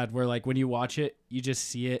Breaking Bad, where like when you watch it, you just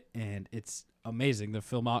see it and it's amazing. The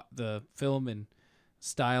film and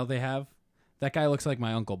style they have. That guy looks like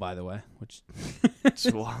my uncle, by the way, which it's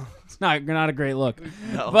not a great look.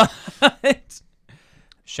 No. But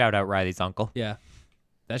Shout out Riley's uncle. yeah,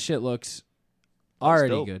 that shit looks already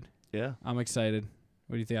dope. good. Yeah, I'm excited.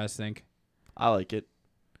 What do you guys think? I like it.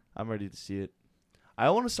 I'm ready to see it. I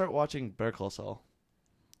want to start watching Better Call Saul.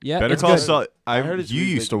 Yeah, Better it's Call good. Saul. I heard it's You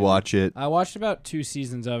really used to good. watch it. I watched about 2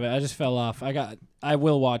 seasons of it. I just fell off. I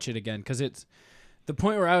will watch it again because it's the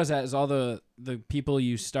point where I was at is all the people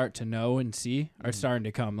you start to know and see are starting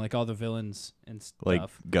to come, like all the villains and stuff. Like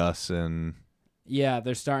Gus and Yeah,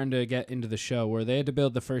 they're starting to get into the show where they had to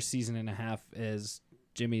build the first season and a half as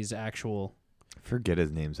Jimmy's actual. forget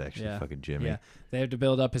his name's actually Yeah. fucking Jimmy. Yeah, they had to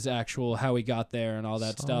build up his actual how he got there and all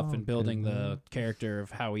that stuff, and building the character of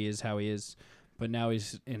how he is. but now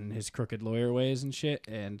he's in his crooked lawyer ways and shit,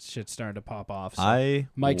 and shit's starting to pop off. So I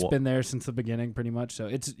Mike's been there since the beginning, pretty much. So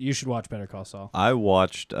you should watch Better Call Saul. I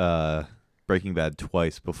watched Breaking Bad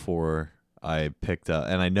twice before I picked up,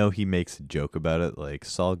 and I know he makes a joke about it, like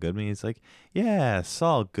Saul Goodman. He's like, "Yeah,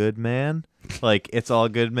 Saul Goodman." Like, it's all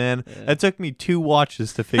good, man. It took me 2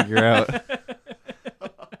 watches to figure out.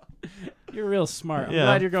 You're real smart. I'm Yeah,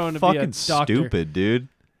 glad you're going to be a fucking doctor. stupid, dude.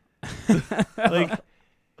 Like,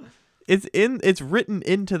 it's written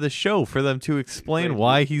into the show for them to explain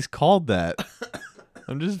why he's called that.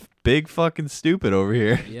 I'm just big fucking stupid over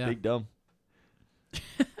here. Yeah. Big dumb.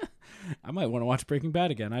 I might want to watch Breaking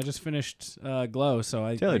Bad again. I just finished Glow, so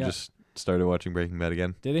I Taylor got- just started watching Breaking Bad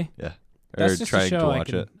again. did he? Yeah. That's Or just a trying show to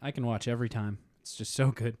watch it. I can watch every time. It's just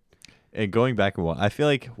so good. And going back and I feel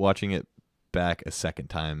like watching it back a second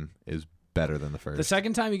time is better than the first. The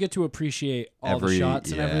second time you get to appreciate all the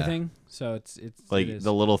shots and yeah. everything. So it's like it is.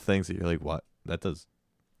 the little things that you're like, what? That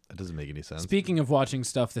doesn't make any sense. Speaking of watching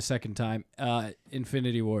stuff the second time,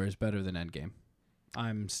 Infinity War is better than Endgame.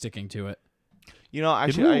 I'm sticking to it. You know, Did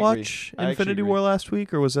actually, we I agree. watch I actually Infinity agree. War last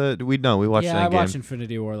week, or was that we watched Yeah, I Endgame? watched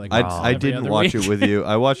Infinity War like I every didn't other watch week. it with you.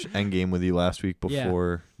 I watched Endgame with you last week Yeah.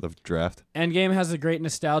 before the draft. Endgame has the great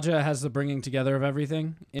nostalgia, it has the bringing together of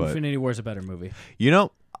everything. But- Infinity War is a better movie. You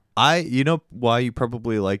know why you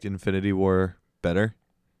probably liked Infinity War better?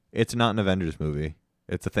 It's not an Avengers movie.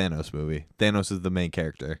 It's a Thanos movie. Thanos is the main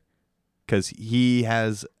character. Because he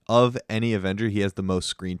has, of any Avenger, he has the most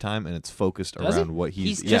screen time, and it's focused Does he? around what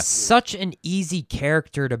He's yeah. just such an easy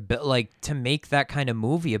character to make that kind of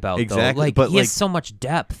movie about. Exactly, though. Like but, he like, has so much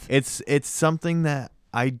depth. It's something that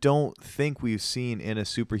I don't think we've seen in a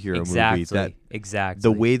superhero Exactly. movie. That exactly.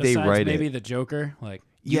 the way they Besides write maybe it. the Joker, like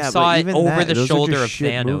You yeah, saw but it even over that, the those are shoulder just of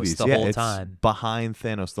shit Thanos movies. the Yeah, whole it's time. behind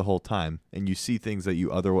Thanos the whole time, and you see things that you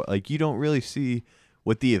otherwise like. You don't really see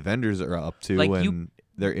what the Avengers are up to Like, when you-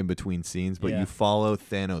 they're in between scenes, but Yeah. you follow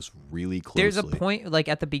Thanos really closely. There's a point like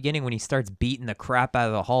at the beginning when he starts beating the crap out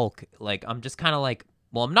of the Hulk. Like I'm just kind of like,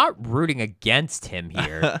 well, I'm not rooting against him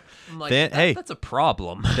here. I'm like, Hey. that's a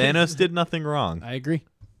problem. Thanos did nothing wrong. I agree.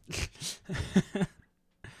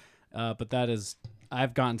 But that is,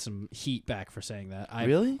 I've gotten some heat back for saying that.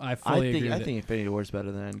 Really? I fully agree with I it. think Infinity War is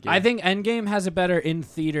better than Endgame. I think Endgame has a better in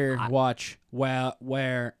theater watch,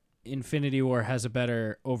 where Infinity War has a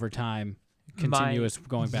better over time continuous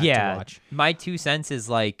going back yeah, to watch. my 2 cents is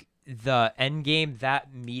like the Endgame,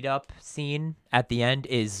 that meetup scene at the end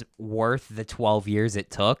is worth the 12 years it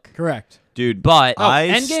took. Correct. Dude, But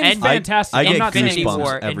Endgame's fantastic. I I'm get not saying Infinity goosebumps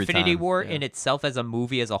War, every Infinity time. War Yeah. in itself as a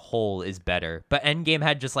movie as a whole is better. But Endgame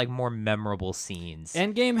had just like more memorable scenes.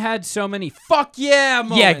 Endgame had so many fuck yeah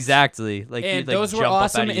moments. yeah, exactly. Like And you'd, like, those were jump up out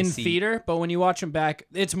awesome of your in seat. theater, but when you watch them back,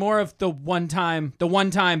 it's more of the one time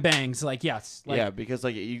bangs. Like yes, like, yeah, because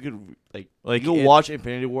like you could Like, you could it- watch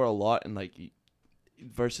Infinity War a lot and like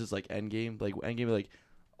versus like Endgame. Like Endgame, like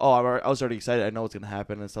I was already excited. I know what's gonna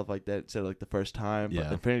happen and stuff like that. Instead of like the first time, Yeah.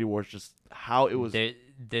 but Infinity War is just how it was.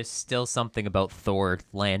 There's still something about Thor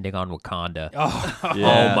landing on Wakanda. oh,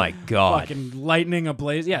 Yeah. Oh my god. fucking lightning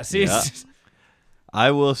ablaze. Yeah, see, Yeah. it's- I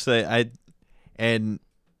will say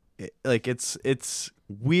it's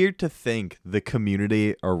weird to think the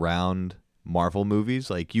community around Marvel movies,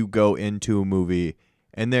 like you go into a movie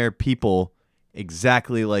and there are people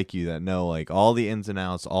exactly like you that know like all the ins and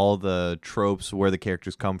outs, all the tropes, where the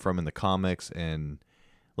characters come from in the comics, and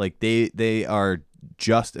like they are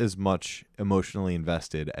just as much emotionally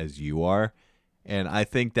invested as you are. And I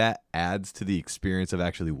think that adds to the experience of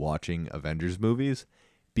actually watching Avengers movies,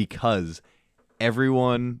 because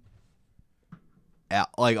everyone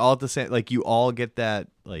like all at the same, like you all get that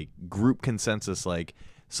like group consensus, like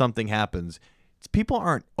something happens. People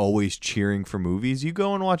aren't always cheering for movies. You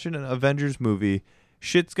go and watch an Avengers movie,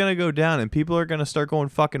 shit's gonna go down and people are gonna start going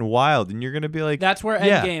fucking wild, and you're gonna be like, that's where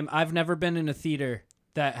yeah. Endgame. I've never been in a theater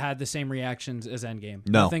that had the same reactions as Endgame.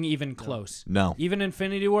 No. Nothing even close. No. Even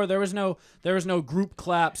Infinity War, there was no group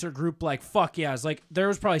claps or group like fuck yeahs. Like there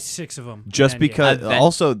was probably 6 of them. Just because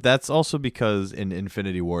Aven- that's also because in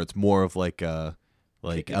Infinity War it's more of like a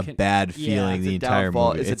bad yeah, feeling it's the a entire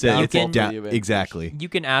downfall. movie. It's a downfall for the Avengers. exactly. You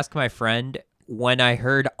can ask my friend. When I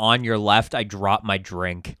heard "On Your Left," I dropped my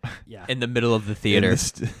drink Yeah. in the middle of the In theater.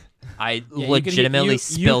 this- I you could hear- legitimately you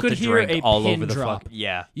spilled could the hear drink a all pin over the drop. fuck.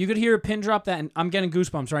 Yeah. You could hear a pin drop that, and I'm getting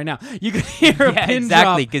goosebumps right now. You could hear a Yeah, pin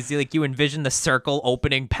exactly. drop. Because like you envision the circle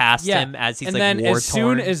opening past him as he's and like then war as soon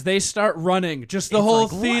torn. as they start running, just the It's whole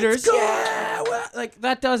like, let's theater's go! yeah, like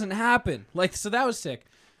that doesn't happen. Like so that was sick.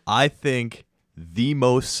 I think the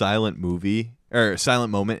most silent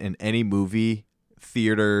moment in any movie,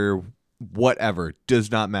 theater, whatever,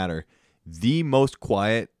 does not matter. The most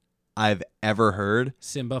quiet I've ever heard.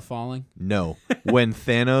 Simba falling. No. When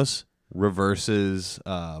Thanos reverses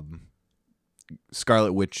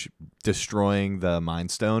Scarlet Witch destroying the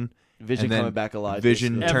Mind Stone. Vision and then coming back alive.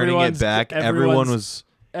 Vision basically. turning it Everyone's- back.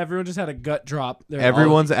 Everyone just had a gut drop. They're all-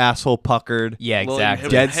 Everyone's asshole puckered. Yeah, Well, exactly.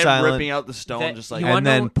 him- Dead him silent. ripping out the stone, That- just like you wanna And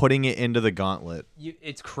then know- putting it into the gauntlet.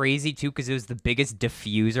 It's crazy too because it was the biggest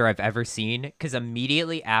diffuser I've ever seen. Because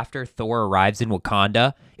immediately after Thor arrives in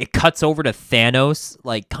Wakanda, it cuts over to Thanos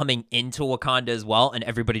like coming into Wakanda as well, and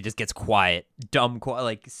everybody just gets quiet, dumb quiet,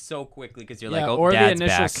 like so quickly because you're yeah, like, oh, or the Dad's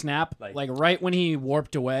initial back. snap, Like- like right when he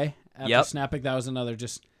warped away after Yep. snapping. That was another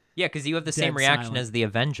just. Yeah, because you have the same Dead reaction silent. as the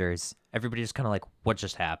Avengers. Everybody just kind of like, what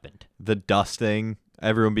just happened? The dusting,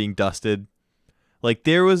 everyone being dusted. Like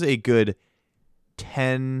there was a good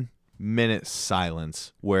 10-minute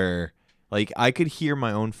silence where like I could hear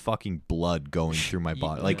my own fucking blood going through my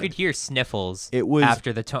body. You Like could hear sniffles. it was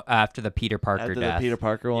after the Peter Parker after the death. Peter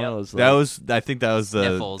Parker one. Yep. It was that like, was I think that was the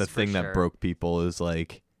Sniffles, for thing that sure. broke people is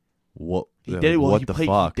like what he did it well. what He the played,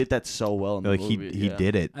 fuck? He did that so well in the Like movie. he yeah.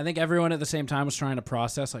 did it. I think everyone at the same time was trying to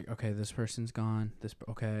process, like, okay, this person's gone.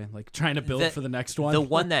 Like trying to build The- for the next one. The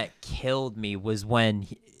one that killed me was when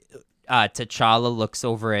T'Challa looks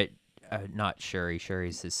over at not Shuri.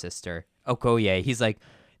 Shuri's his sister. Okoye. He's like,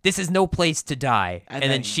 "This is no place to die." And And, then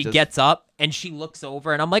then she just- gets up and she looks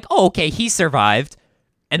over, and I'm like, "Oh, okay, he survived."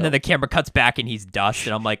 And then the camera cuts back and he's dust,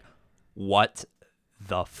 and I'm like, "What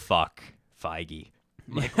the fuck, Feige?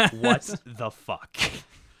 Like, what the fuck?"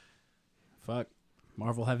 Fuck,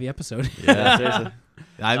 Marvel heavy episode. Yeah, seriously.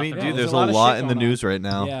 I mean, Yeah, dude, there's there's a lot a of lot shit in the going on. news right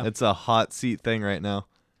now. Yeah. It's a hot seat thing right now.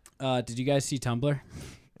 Did you guys see Tumblr?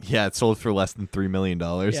 Yeah, it sold for less than $3 million.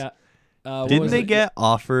 Yeah. What Didn't was they it? get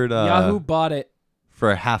offered Yahoo bought it.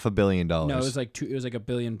 for $500 million? No, it was like It was like $1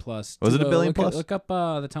 billion plus. Was it $1 billion look, plus? Look up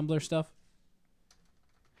the Tumblr stuff.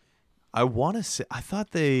 I want to say. I thought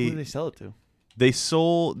Who did they they sell it to?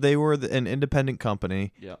 they were an independent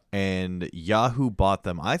company, Yeah. and Yahoo bought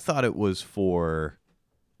them. I thought it was for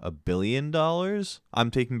 $1 billion.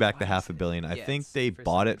 I'm taking back the $500 million. I Yeah, think it's they for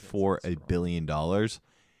bought some it reason for it's $1 wrong. billion,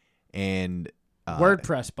 and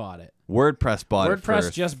WordPress bought it. WordPress bought it WordPress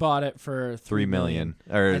for just bought it for $3 million,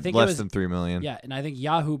 or I think it less was- than $3 million. Yeah, and I think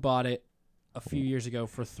Yahoo bought it a few years ago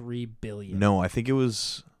for $3 billion. No, I think it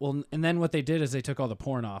was. Well, and then what they did is they took all the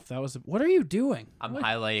porn off. That was what are you doing? I'm What?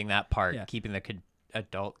 highlighting that part, Yeah. keeping the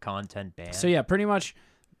adult content banned. So yeah, pretty much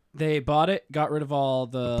they bought it, got rid of all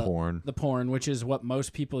the Porn. which is what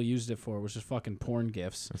most people used it for, which is fucking porn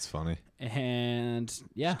gifs. That's funny. And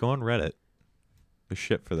yeah, Just go on Reddit. There's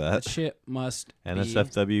shit for that that. shit must be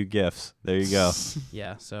NSFW gifts. There you go.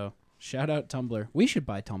 Yeah, so shout out Tumblr. We should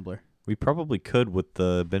buy Tumblr. We probably could with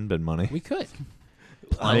the bin money. We could.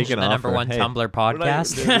 Plunge Make an the number offer. one Hey. Tumblr We're not even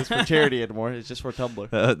podcast. doing this for charity anymore. It's just for Tumblr.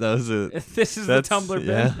 That was it. This is the That's- Tumblr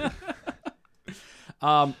bin.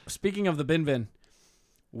 Speaking of the bin,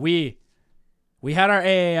 we had our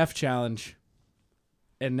AAF challenge,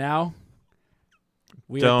 and now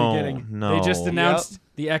we are Don't, beginning. no. They just announced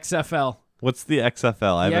the XFL. What's the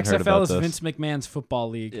XFL? I The haven't heard XFL about is this. Vince McMahon's football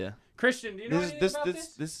league. Yeah. Christian, do you know anything about this?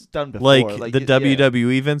 This is done before. like the yeah.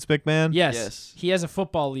 WWE Vince McMahon? Yes. Yes. He has a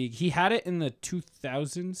football league. He had it in the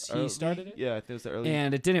 2000s. He Early- started it. Yeah, I think it was the early.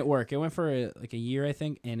 And it didn't work. It went for like a year, I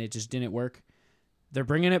think, and it just didn't work. They're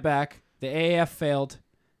bringing it back. The AAF failed.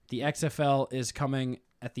 The XFL is coming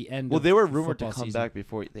at the end. Well, of they were the rumored to football come season. back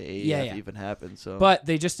before the AAF Yeah. even happened. So, But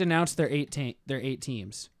they just announced their eight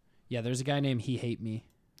teams. Yeah, there's a guy named He Hate Me.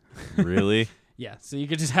 Really? Yeah, so you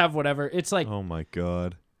could just have whatever. It's like Oh my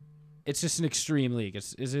god. it's just an extreme league.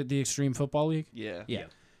 Is it the Extreme Football League? yeah. Yeah.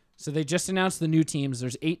 So they just announced the new teams.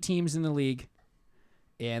 There's 8 teams in the league,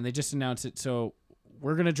 and they just announced it. So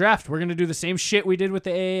we're gonna draft. We're gonna do the same shit we did with the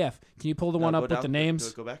AAF. Can you pull the one Go up with down, the go-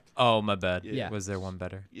 names? Go back. Oh, my bad. Yeah. Was there one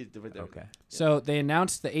better? Yeah, right there. Okay. So they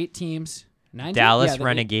announced the 8 teams. 9 Dallas yeah, the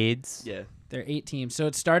Renegades. Yeah. They're 8 teams. So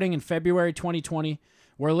it's starting in February 2020.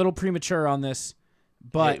 We're a little premature on this,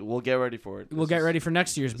 but Hey, we'll get ready for it. we'll get ready for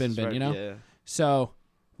next year's bin, you know? Yeah. So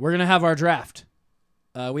we're going to have our draft.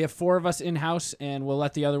 We have 4 of us in-house, and we'll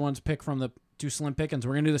let the other ones pick from the 2 slim pickings.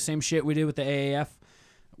 We're going to do the same shit we did with the AAF,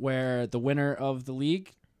 where the winner of the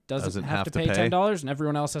league doesn't have to pay $10, and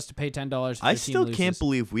everyone else has to pay $10 if I their team still can't loses.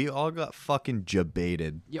 believe we all got fucking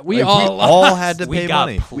jebaited. Yeah, we Like, all all had to We pay got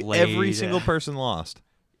money. Every played. single person lost.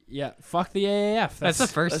 Yeah, fuck the AAF. That's the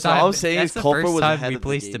first that's time. all I'm saying that's is the Culver first was time ahead we of the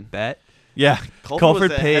placed a game. bet. Yeah, Culver Culver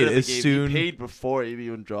was ahead paid of the as game. soon. He paid before it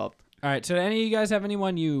even dropped. All right, so any of you guys have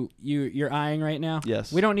anyone you're eyeing right now?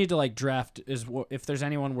 Yes. We don't need to like draft if there's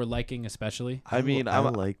anyone we're liking especially. I mean, I I'm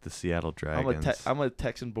a, like the Seattle Dragons. I'm a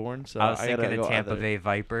Texan born, so I was gotta thinking go the Tampa either. Bay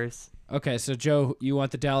Vipers. Okay, so Joe, you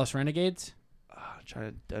want the Dallas Renegades? I'm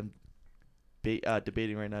trying to.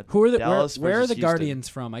 debating right now. Who are the Dallas where are versus the Houston. Guardians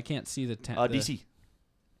from? I can't see the DC.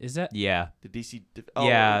 Is that Yeah. The DC.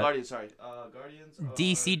 Yeah. Guardians. Sorry. Guardians.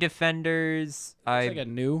 DC Defenders, it's like a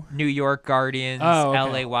new? New York Guardians, Oh,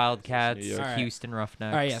 okay. LA Wildcats, New York. All right. Houston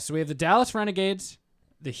Roughnecks. All right, yeah. So we have the Dallas Renegades,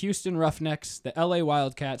 the Houston Roughnecks, the LA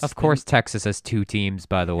Wildcats. Of course, Texas has 2 teams,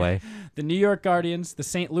 by the way. The New York Guardians, the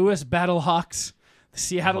St. Louis Battlehawks, the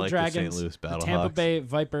Seattle I like the St. Dragons, Louis the Tampa Battlehawks. Bay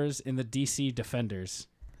Vipers, and the DC Defenders.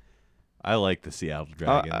 I like the Seattle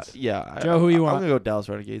Dragons. Yeah. Joe, who you I'm want? gonna go Dallas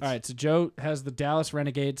Renegades. All right, so Joe has the Dallas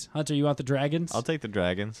Renegades. Hunter, you want the Dragons? I'll take the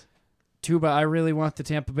Dragons. Tuba, I really want the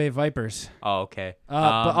Tampa Bay Vipers. Oh, okay. But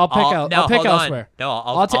I'll pick hold on. elsewhere. No,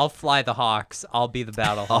 I'll ta- I'll fly the Hawks. I'll be the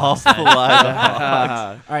Battle I'll Hawks. then. fly the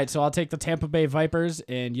Hawks. All right, so I'll take the Tampa Bay Vipers,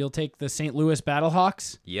 and you'll take the St. Louis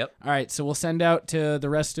Battlehawks. Yep. All right, so we'll send out to the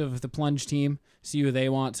rest of the Plunge team, see who they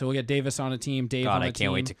want. So we'll get Davis on a team, Dave God, on a I team.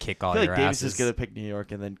 can't wait to kick I all feel your like Davis asses. is gonna pick New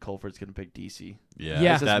York, and then Colford's gonna pick DC. Yeah,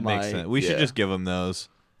 Yeah. that This makes is my- sense. We should yeah. just give them those.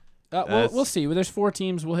 We'll see. There's 4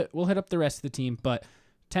 teams. We'll hit up the rest of the team, but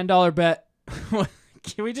 $10 bet.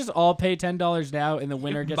 Can we just all pay $10 now, and the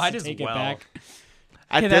winner gets Might to as take well. it back?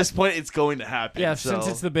 At Okay, this point, it's going to happen. Yeah, so since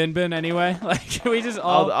it's the bin anyway. Like, can we just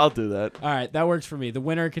all? I'll do that. All right, that works for me. The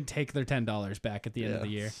winner can take their $10 back at the end of the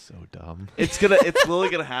year. So dumb. It's literally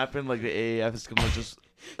gonna happen. Like the AAF is gonna just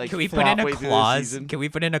like. Can we put flop in a way through the clause? season. Can we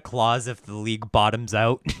put in a clause if the league bottoms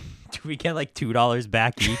out? Do we get like $2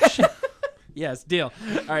 back each? Yes, deal.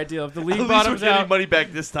 All right, deal. If the At league least bottoms we're getting out, money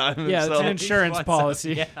back this time. yeah, so. it's an insurance What's up?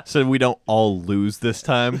 policy. Yeah. So we don't all lose this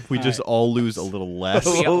time. We All just right. all lose a little less.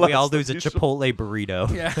 we all lose a than usual. Chipotle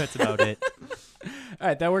burrito. Yeah. That's about it. All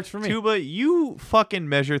right, that works for me. Tuba, you fucking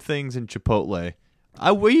measure things in Chipotle.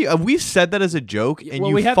 We've said that as a joke, and Well,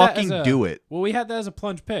 you we had that fucking as a- do it. Well, we had that as a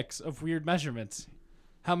Plunge picks of weird measurements.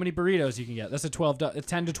 How many burritos you can get? That's a $10 to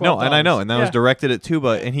 $12. No, and I know, and that was Yeah. directed at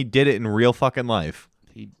Tuba, and he did it in real fucking life.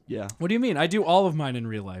 Yeah. What do you mean? I do all of mine in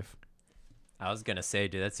real life. I was gonna say,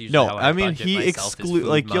 dude, that's usually No, how I I mean budget he myself is exclude food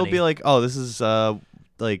like you'll money. be like, oh, this is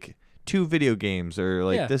like 2 video games or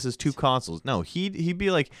like Yeah. this is 2 consoles. No, he'd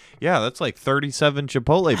be like, yeah, that's like 37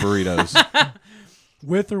 Chipotle burritos.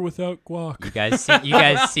 With or without guac. You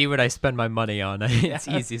guys see what I spend my money on. It's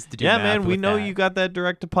easiest to do. Yeah, math man, we with know that. you got that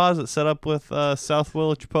direct deposit set up with South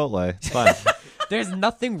Willow Chipotle. It's fine. There's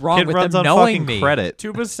nothing wrong Kid with runs them on knowing fucking me. credit.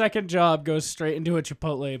 Tuba's second job goes straight into a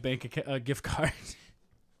Chipotle gift card.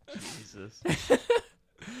 Jesus.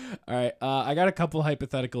 All right, I got a couple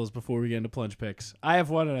hypotheticals before we get into Plunge picks. I have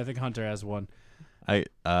one, and I think Hunter has one.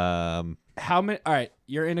 How many? All right,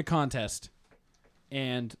 you're in a contest,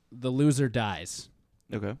 and the loser dies.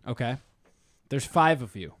 Okay. Okay, there's 5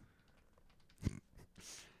 of you.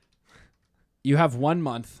 You have 1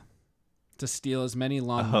 month to steal as many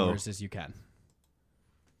lawnmowers as you can.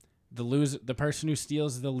 The person who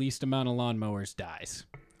steals the least amount of lawnmowers dies.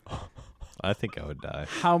 I think I would die.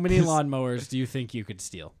 How many lawnmowers do you think you could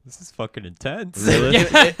steal? This is fucking intense. Really?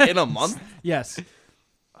 In a month? Yes.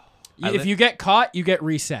 I If li- you get caught, you get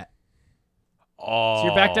reset. Oh, So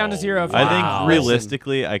you're back down to 0 if you I get think caught.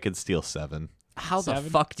 realistically, I could steal 7. How the 7?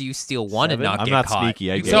 fuck do you steal one and 7? not I'm get not caught?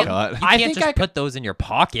 sneaky, I'd You get can't- caught. You I can't think just I could- put those in your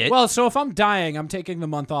pocket. Well, so if I'm dying, I'm taking the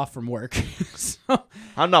month off from work. So, all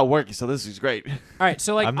I'm not working, so this is great. right,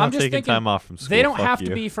 so like I'm not just taking thinking time off from school. they don't Fuck have you.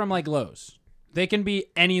 to be from like Lowe's. They can be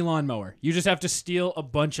any lawnmower. You just have to steal a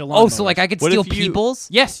bunch of lawnmowers. oh, so like I could What steal if you- people's?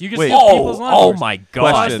 yes, you can Wait. steal people's lawnmowers. Oh my god! Well, I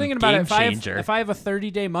was Question. thinking about Game it. changer. If I have a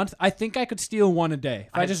 30-day month, I think I could steal one a day.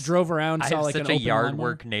 If I just drove around, I saw have like such an a open yard lawnmower.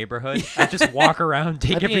 work neighborhood. I just walk around,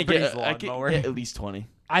 take I think everybody's I could lawnmower. get at least 20.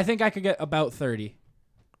 I think I could get about 30.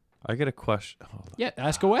 I get a question. Hold on. Yeah,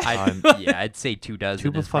 ask away. I'd say 2 dozen.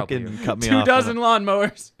 Tuba is probably fucking cut me 2 off. dozen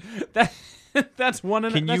lawnmowers. That that's one.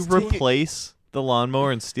 Can you that's two- replace the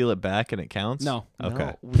lawnmower and steal it back and it counts? No.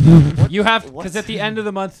 Okay. No. You have What? because at the end of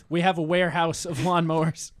the month we have a warehouse of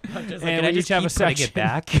lawnmowers, Just and can I we each just have a keep putting section. it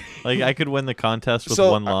back? Like I could win the contest with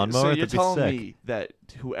So, one lawnmower. so you're That'd be telling sick. me that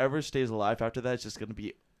whoever stays alive after that is just going to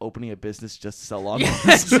be opening a business just to sell lawnmowers?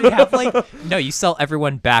 Yes, you have like no. You sell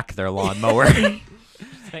everyone back their lawnmower.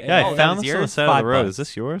 Yeah, I found this on the side of the road. $5. Is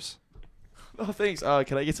this yours? Oh, thanks.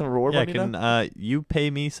 Can I get some reward Yeah, money can now? you pay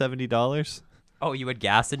me $70? Oh, you would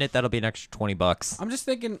gas in it? That'll be an extra $20. I'm just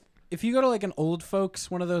thinking if you go to like an old folks,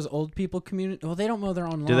 one of those old people community. Well, they don't mow their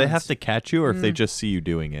own lawns. Do they have to catch you, or if they just see you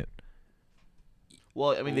doing it?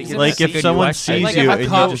 Well, I mean, they Is can it Like a if good someone UX sees like you if and a you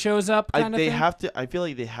cop just, shows up? Kind of they thing? have to. I feel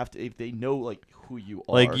like they have to if they know like who you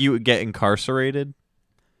are. like you get incarcerated.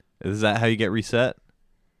 Is that how you get reset?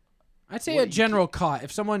 I'd say Well, a you general caught.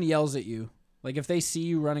 If someone yells at you, like if they see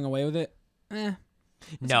you running away with it,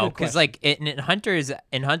 No, good because question. like in Hunter's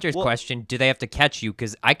Well- question, do they have to catch you?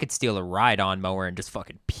 Because I could steal a ride-on mower and just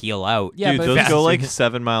fucking peel out. Yeah, Dude, but those if go it's- like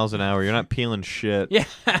 7 miles an hour. You're not peeling shit. Yeah.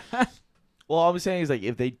 Well, all I'm saying is like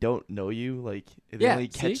if they don't know you, like if they Yeah, only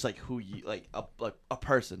catch see? like who you like a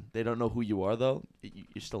person, they don't know who you are though.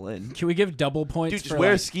 You're still in. Can we give double points Dude, just for wear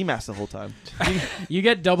a like, ski mask the whole time. you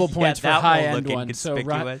get double points for that won't high end look ones. So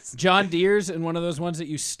inconspicuous. John Deere's and one of those ones that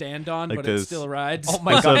you stand on, Like but those- it still rides. Oh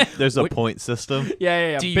my god! There's a point system.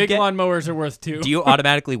 Yeah. Do you Big get- lawnmowers are worth 2. Do you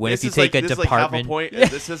automatically win if you take a this is like half a department? point,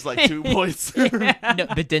 and this is like 2 points. No,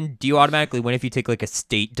 but then do you automatically win if you take like a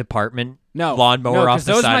state department no lawnmower no, off 'cause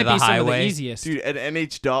the those side might of the be some of the highway? easiest. Dude, an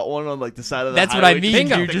NH dot one on like the side of the That's what highway. I mean.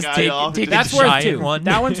 Bingo. You the just guy take off. take That's a worth giant 2. one.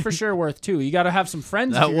 That one's for sure worth 2. You got to have some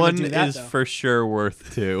friends. That if you're gonna one do that, is though. for sure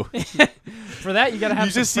worth 2. For that, you got to have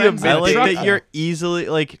You some just see a friends. I in like the truck, that though. you're easily,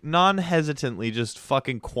 like, non-hesitantly just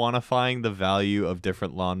fucking quantifying the value of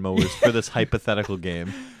different lawnmowers for this hypothetical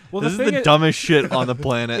game. Well, This the is thing the is- dumbest shit on the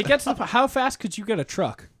planet. It gets to how fast could you get a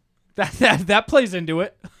truck? That plays into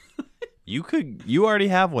it. You already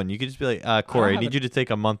have one. You could just be like, Corey, I have need you to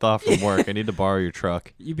take a month off from work. I need to borrow your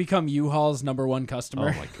truck. You become U-Haul's #1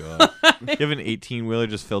 customer. Oh my god. You have an 18-wheeler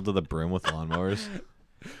just filled to the brim with lawnmowers.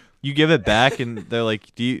 You give it back and they're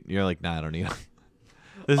like, "Do you?" You're like, "Nah, I don't need it."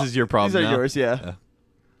 This is your problem These are now. yours, yeah.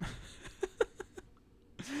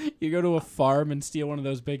 You go to a farm and steal one of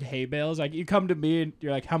those big hay bales. Like you come to me and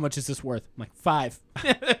you're like, "How much is this worth?" I'm like, 5.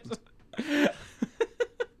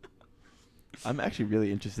 I'm actually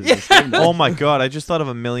really interested in this game. Oh my god, I just thought of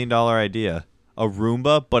 $1 million idea. A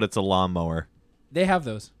Roomba, but it's a lawnmower. They have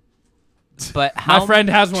those. But how My friend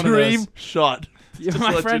has one Dream of shot. those. Just to My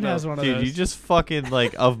let you friend know. has one of Dude, those. you just fucking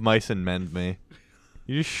like of mice and men me.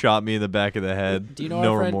 You just shot me in the back of the head. Do you know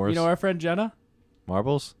no our friend? remorse. You know our friend Jenna?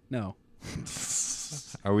 Marbles? No.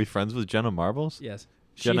 Are we friends with Jenna Marbles? Yes.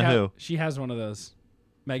 Jenna who? She has one of those.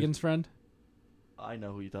 Megan's friend? I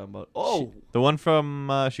know who you're talking about. Oh, The one from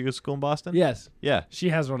she goes to school in Boston? Yes. Yeah. She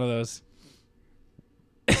has one of those.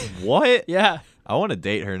 What? Yeah. I want to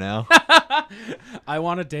date her now. I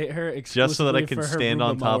want to date her exclusively Just so that I can for her stand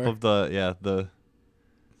on Roomba top mower. of the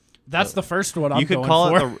That's the first one I'm you could going call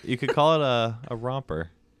for. it you could call it a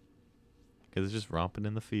romper. Cuz it's just romping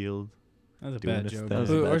in the field. That's a doing bad this joke. thing. That was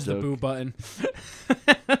a Boo, bad where's the joke. boo button?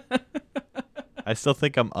 I still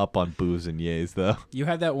think I'm up on booze and yays though. You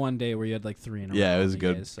had that one day where you had like 3 in a row. Yeah, it on was a the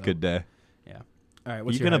good yays, so- good day. All right,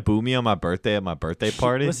 what's You your gonna hype? boo me on my birthday at my birthday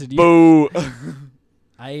party? Listen, boo.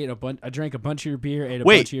 I ate a bunch. I drank a bunch of your beer, ate a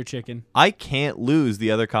Wait. bunch of your chicken. I can't lose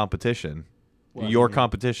the other competition. What? Your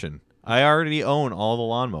competition. I already own all the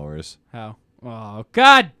lawnmowers How? Oh,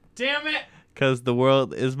 God damn it! cuz the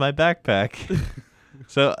world is my backpack.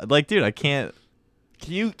 So like dude, I can't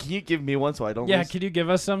Can you give me one so I don't? Yeah, lose? can you give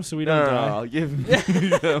us some so we No, don't no, die? no,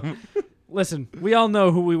 give me. Listen, we all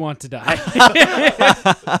know who we want to die.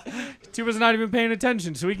 Tuba's not even paying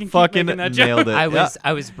attention, so we can keep fucking making that nailed joke. it.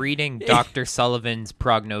 I was reading Dr. Sullivan's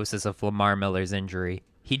prognosis of Lamar Miller's injury.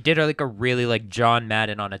 He did like a really like John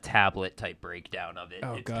Madden on a tablet type breakdown of it.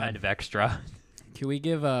 Oh, It's God. kind of extra. Can we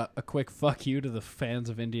give a quick fuck you to the fans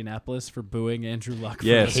of Indianapolis for booing Andrew Luck?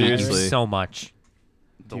 Yeah, for I hate you seriously. so much.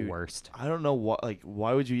 The Dude, worst. I don't know what. Like,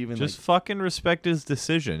 why would you even Just like? fucking respect his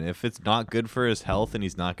decision. If it's not good for his health and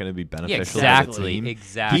he's not going to be Yeah, beneficial to the exactly. team,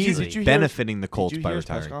 Exactly. he's Did you hear- benefiting the Did Colts you by hear his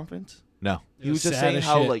press retiring. conference? No. It He was just sad saying as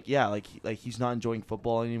how shit. like he's not enjoying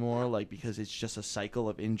football anymore, like because it's just a cycle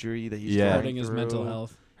of injury that he's Yeah. going hurting his mental through.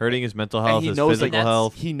 health. Hurting his mental And health, he his knows, like, physical that's-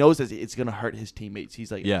 health. He knows that it's gonna hurt his teammates.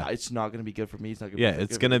 He's like, Yeah. it's not gonna be good for me. It's not gonna. Yeah, be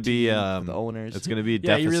it's good for gonna the be team, for the owners. it's going to be a Yeah,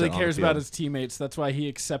 deficit he really on the cares about field. his teammates. That's why he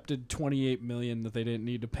accepted $28 million that they didn't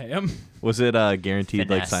need to pay him. Was it a guaranteed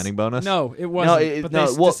like Finesse. signing bonus? No, it wasn't. it- but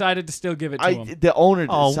no, they well, decided to still give it to him. The owner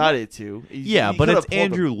Oh, decided to. Yeah, He but could've it's pulled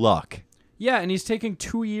him. Andrew Luck. Yeah, and he's taking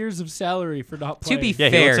 2 years of salary for not To playing. be Yeah,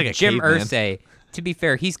 he looks fair, like a Jim caveman. Irsay, to be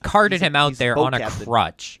fair, he's carted He's a- him out he's a there boat on a captain.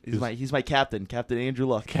 crutch. He's my captain, Captain Andrew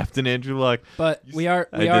Luck. Captain Andrew Luck. But we are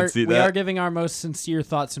I did see we that. are giving our most sincere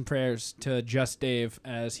thoughts and prayers to Just Dave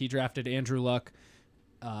as he drafted Andrew Luck,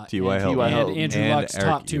 T.Y. and, Hilton. and Andrew And Luck's Eric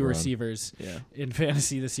top 2 Ebron. receivers Yeah. in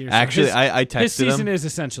fantasy this year. So Actually, his, I his texted season him. is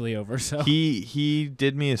essentially over. So He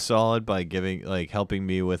did me a solid by helping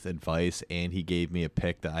me with advice, and he gave me a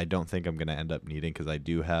pick that I don't think I'm going to end up needing because I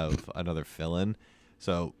do have another fill-in.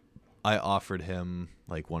 So I offered him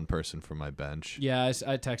like one person from my bench. yeah, I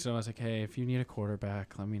texted him. I was like, hey, if you need a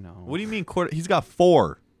quarterback, let me know. What do you mean quarter? He's got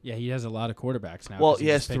 4. Yeah, he has a lot of quarterbacks now. Well, 'cause he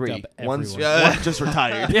has just picked 3. up One's everyone. one just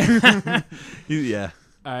retired. Yeah.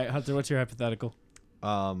 All right, Hunter, what's your hypothetical?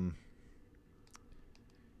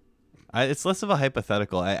 It's less of a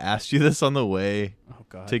hypothetical. I asked you this on the way Oh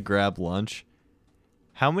God. to grab lunch.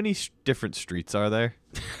 How many different streets are there?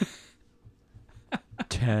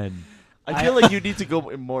 10. I feel like you need to go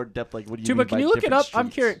in more depth. Like, what do you Tuba, mean can by you look it different up? I'm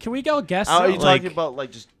streets? curious. Can we all guess? Are you Like- talking about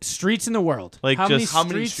like just? streets in the world? Like how just- How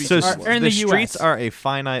many streets streets So are in the the US? streets are a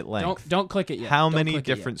finite length. Don't click it yet. How Don't many click it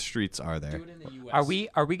yet. different streets are there? Do it in the US.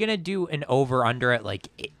 Are we gonna do an over under at like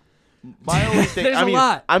My only thing. There's I a mean,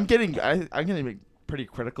 lot. I'm getting pretty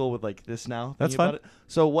critical with like this now. That's thinking about fine. it.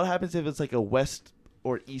 So what happens if it's like a west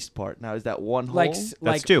or east part? Now is that one hole?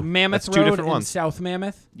 like two. Mammoth That's two Road different and ones. South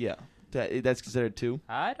Mammoth? Yeah, that's considered two.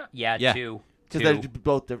 I don't. Yeah, Yeah. 2. Because they're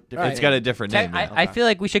both different. Alright. It's got a different name. I, yeah. I feel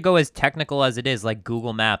like we should go as technical as it is, like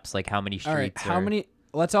Google Maps, like how many streets. All right. How are- many?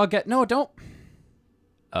 Let's all get. No, don't.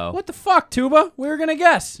 Oh, What the fuck, Tuba? We were gonna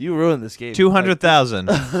guess. You ruined this game. 200,000.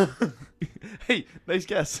 Hey, nice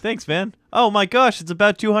guess. Thanks, man. Oh my gosh, it's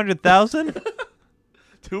about 200,000.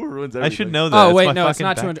 Two ruins everything. I should know that. Oh It's wait, my no, it's fucking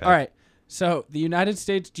not 200. backpack. All right. So the United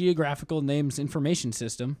States Geographical Names Information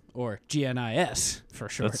System, or GNIS for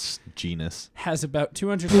short, That's genus. has about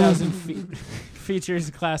 200,000 features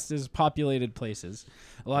classed as populated places.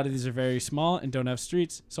 A lot of these are very small and don't have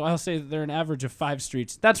streets, so I'll say that they're an average of 5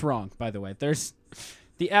 streets. That's wrong, by the way.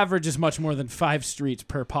 The average is much more than 5 streets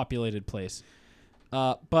per populated place.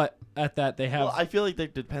 But at that, they have. Well, I feel like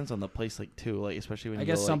that depends on the place, like too, like especially when I you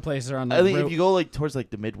guess go, some like, places are on the I think road. if you go like towards like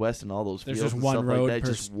the Midwest and all those There's fields just and one stuff road like that,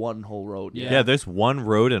 per just one whole road. Yeah. Yeah. There's one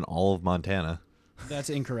road in all of Montana. That's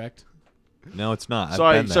incorrect. No, it's not. I've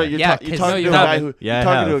Sorry, been so there. you're, Yeah, you're 'cause- talking no, to you a guy haven't. who Yeah, I you're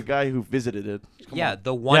talking to a have. guy who visited it. Come yeah, on.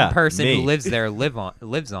 the one Yeah, person me. who lives there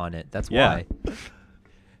lives on it. That's Yeah. why.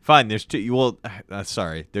 Fine. There's two. Well,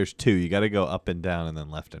 sorry. There's two. You got to go up and down and then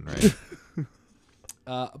left and right.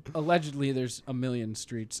 Allegedly, there's a million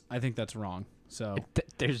streets. I think that's wrong. So.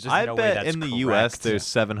 There's just I no way bet that's in the U.S. correct. there's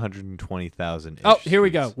 720,000. Oh, here we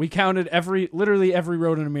go. We counted literally every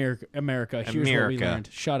road in America. Here's what we America. learned.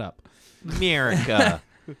 Shut up. America.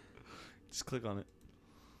 Just click on it.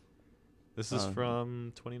 This is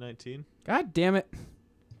from 2019. God damn it.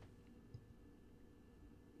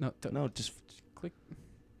 No, No, just click.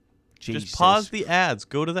 Just pause the ads.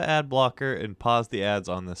 Go to the ad blocker and pause the ads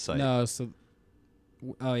on this site. No, so.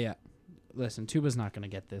 Oh, yeah. Listen, Tuba's not going to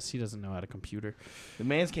get this. He doesn't know how to computer. The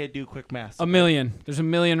man's can't do quick math. A million. There's a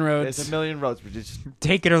million roads. It's a million roads, but just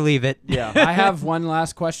Take it or leave it. yeah. I have one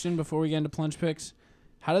last question before we get into plunge picks.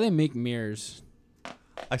 How do they make mirrors?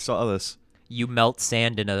 I saw this. You melt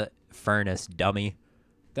sand in a furnace, dummy.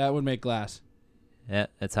 That would make glass. Yeah,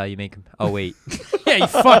 that's how you make them. Oh wait, Yeah, you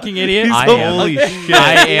fucking idiot. I am. Holy shit.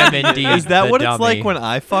 I am indeed. Is that the what it's dummy. like when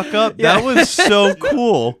I fuck up? That was so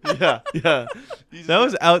cool. yeah. That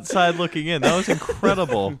was outside looking in. That was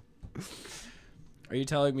incredible. Are you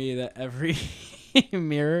telling me that every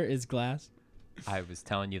mirror is glass? I was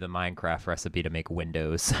telling you the Minecraft recipe to make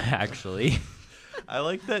windows. Actually, I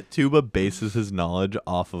like that Tuba bases his knowledge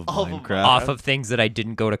off of Off of Minecraft. off of things that I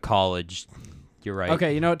didn't go to college. You're right.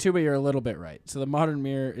 Okay, you know what, Tuba? You're a little bit right. So the modern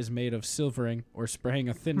mirror is made of silvering or spraying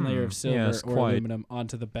a thin layer of silver yes, or quite. aluminum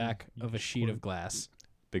onto the back of a sheet of glass.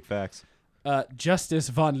 Big facts. Justice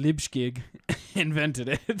von Liebschick invented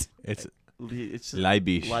it. It's It's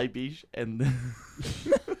Leibniz. Leibniz and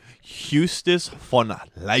Justus von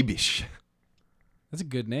Leibniz. That's a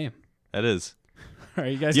good name. That is. All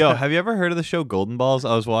right, you guys. Yo, have you ever heard of the show Golden Balls?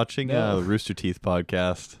 I was watching No. the Rooster Teeth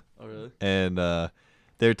podcast, oh really? and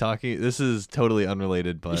they're talking. This is totally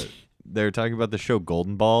unrelated, but they're talking about the show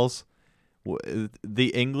Golden Balls. The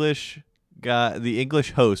English guy, the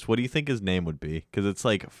English host. What do you think his name would be? Because it's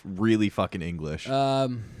like really fucking English.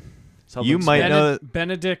 You might know.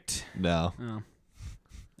 Benedict. No, Oh.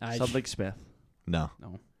 Something Smith. no.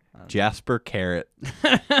 No. Jasper Carrot.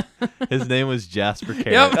 His name was Jasper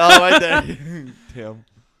Carrot. Yep. Oh, right there.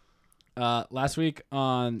 Damn. Last week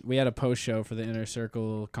we had a post show for the Inner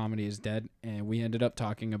Circle Comedy is Dead, and we ended up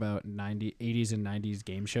talking about 80s and 90s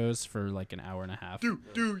game shows for like an hour and a half. Do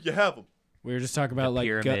you have them? We were just talking about The like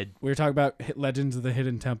Pyramid. we were talking about Legends of the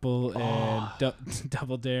Hidden Temple and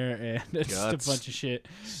Double Dare and just Guts. a bunch of shit.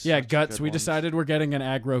 Yeah, Guts. We decided we're getting an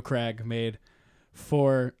aggro crag made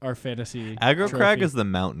for our fantasy. Aggro Crag trophy. is the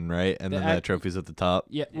mountain, right? And The then that trophy's at the top.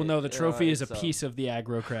 Yeah, well, no, the Yeah, trophy is a it's, piece of the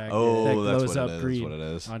aggro crag that Oh, that's glows what up it is. green What it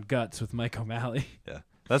is. on Guts with Mike O'Malley. Yeah,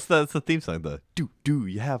 that's the theme song. The do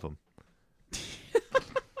you have them?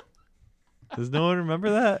 Does no one remember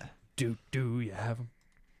that? Do you have him?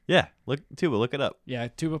 Yeah, look it up. Yeah,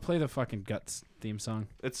 Tuba, play the fucking Guts theme song.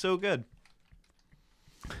 It's so good.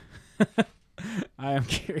 I am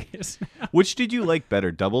curious. Which did you like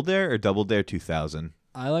better, Double Dare or Double Dare 2000?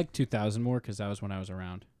 I like 2000 more because that was when I was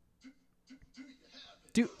around.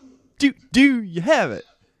 Do you have it?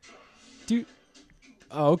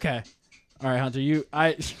 Oh, okay. All right, Hunter,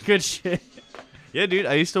 good shit. Yeah, dude.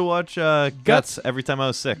 I used to watch Guts every time I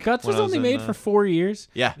was sick. Guts when was I only in, made for 4 years.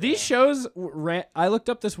 Yeah. These shows ran. I looked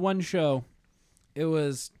up this one show. It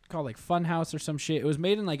was called like Funhouse or some shit. It was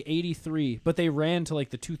made in like 83, but they ran to like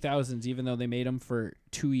the 2000s, even though they made them for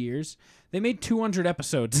 2 years. They made 200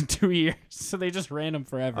 episodes in 2 years, so they just ran them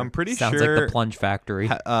forever. I'm pretty Sounds sure. like the Plunge Factory.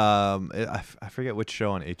 I forget which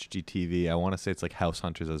show on HGTV. I want to say it's like House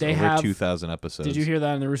Hunters. Has They over have- 2,000 episodes. Did you hear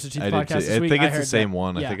that on the Rooster Teeth I podcast did too. this I week? think it's heard the same that.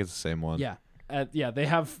 one. Yeah. I think it's the same one. Yeah. Yeah, they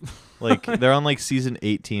have. Like they're on like season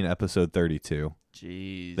 18, episode 32.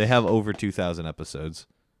 Jeez. They have over 2,000 episodes.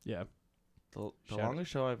 Yeah. the Shout-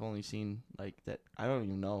 longest show I've only seen like that. I don't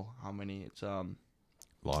even know how many. It's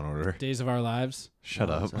Law and Order. Days of Our Lives. Shut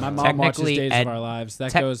No, up. it's, My Uh, mom watches Technically, Days Ed- of Our Lives.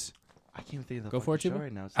 That tech- goes. I can't think of the Go for it, fucking show Chuba.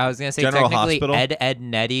 right now. It's I was gonna say General technically Hospital? Ed,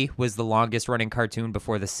 and Eddie was the longest running cartoon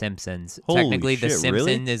before The Simpsons. Holy Technically, The shit, Simpsons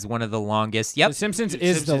really? is one of the longest. The Yep. Simpsons Dude,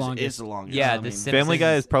 is Simpsons the longest. Is the longest. Yeah, I The mean, Simpsons- Family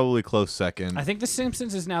Guy is probably close second. I think The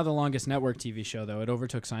Simpsons is now the longest network TV show, though. It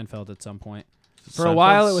overtook Seinfeld at some point. For a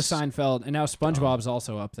while, it was Seinfeld's- Seinfeld, and now SpongeBob's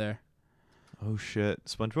also up there. Oh shit!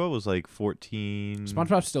 SpongeBob was like 14.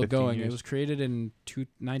 SpongeBob's still 15 going. years. It was created in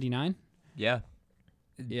 1999. Yeah.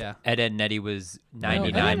 Yeah. Ed, and Eddie was No, Ed,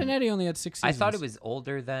 99. and Eddie only had 6 I seasons. thought it was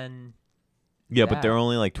older than. Yeah, but Yeah. they're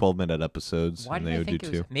only like 12-minute episodes, Why and did they I would do think it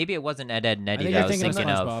was? two. Maybe it wasn't Ed, and Eddie think that I you're was thinking of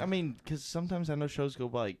thinking of. SpongeBob. I mean, because sometimes I know shows go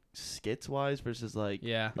by like skits wise versus like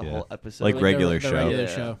Yeah. the Yeah. whole episode. Like the regular the show. regular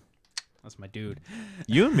Yeah. show. That's my dude.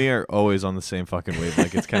 You and me are always on the same fucking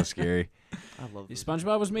wavelength. It's kind of scary. I love this.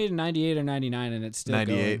 SpongeBob was made in 98 or 99, and it's still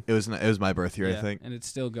 98. going. It was my birth year, Yeah, I think. and it's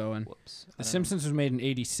still going. Whoops. The Simpsons was made in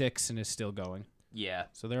 86 and is still going. Yeah.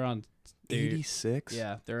 So they're on. they're- 86.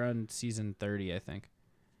 Yeah, they're on season 30, I think.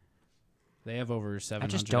 They have over 700 I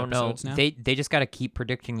just don't know. episodes now. They just got to keep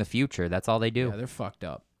predicting the future. That's all they do. Yeah, they're fucked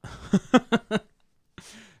up.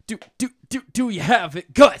 do you have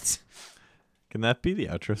it, guts? Can that be the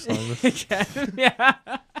outro song? Yeah.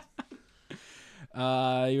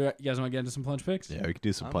 You guys want to get into some plunge picks? Yeah, we could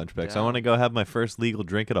do some I'm punch picks. I down. want to go have my first legal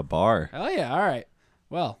drink at a bar. Oh yeah. All right.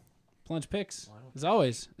 Well, plunge picks, as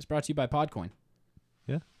always, is brought to you by Podcoin.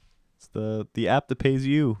 It's the app that pays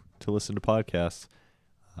you to listen to podcasts.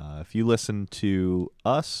 If you listen to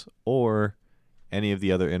us or any of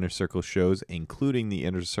the other Inner Circle shows, including the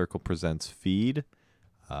Inner Circle Presents feed,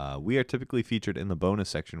 we are typically featured in the bonus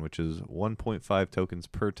section, which is 1.5 tokens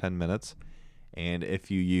per 10 minutes. And if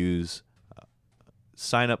you use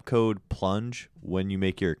sign-up code PLUNGE when you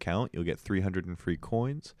make your account, you'll get 300 in free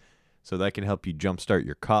coins. So that can help you jumpstart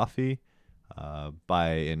your coffee, buy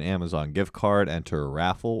an Amazon gift card, enter a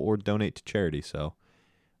raffle, or donate to charity. So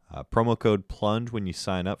promo code PLUNGE when you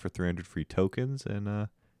sign up for 300 free tokens, and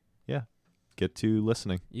get to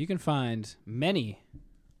listening. You can find many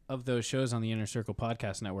of those shows on the Inner Circle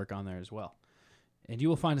Podcast Network on there as well. And you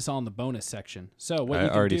will find us all in the bonus section. So what I you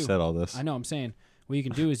can already do, said all this. I know, I'm saying, what you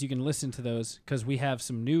can do is you can listen to those because we have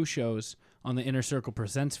some new shows on the Inner Circle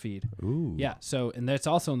Presents feed. Ooh. Yeah, so, and that's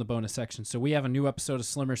also in the bonus section. So we have a new episode of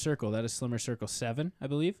Slimmer Circle. That is Slimmer Circle 7, I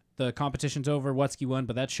believe. The competition's over, Wutzke won,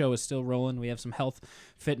 but that show is still rolling. We have some health,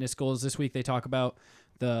 fitness goals. This week they talk about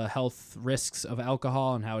the health risks of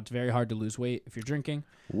alcohol and how it's very hard to lose weight if you're drinking.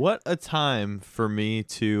 What a time for me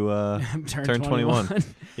to Turn turn 21.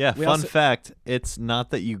 Yeah, We fun also- fact, it's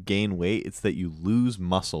not that you gain weight, it's that you lose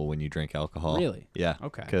muscle when you drink alcohol. Really? Yeah.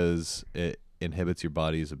 Okay. Because it inhibits your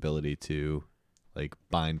body's ability to like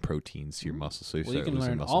bind proteins to your muscles. So you Well, you start can losing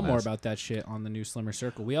learn muscle all more mass. about that shit on the new Slimmer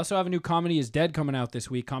Circle. We also have a new Comedy is Dead coming out this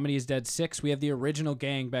week. Comedy is Dead 6. We have the original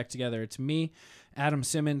gang back together. It's me, Adam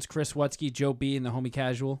Simmons, Chris Wutzke, Joe B, and the Homie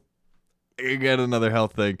Casual. You get another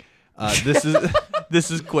health thing. This is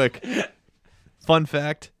this is quick. Fun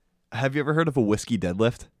fact: have you ever heard of a whiskey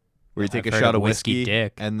deadlift, where you take I've a heard shot of of whiskey whiskey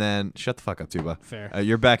dick. and then shut the fuck up, Tuba. Fair.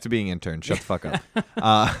 You're back to being intern. Shut the fuck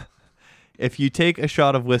up. If you take a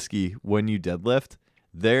shot of whiskey when you deadlift,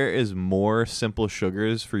 there is more simple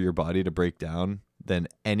sugars for your body to break down than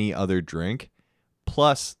any other drink.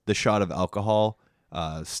 Plus, the shot of alcohol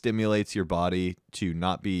stimulates your body to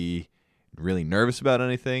not be really nervous about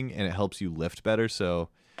anything, and it helps you lift better. So,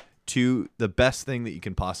 the best thing that you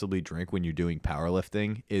can possibly drink when you're doing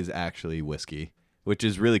powerlifting is actually whiskey, which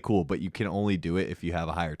is really cool, but you can only do it if you have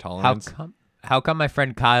a higher tolerance. How come my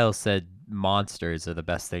friend Kyle said monsters are the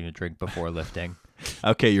best thing to drink before lifting?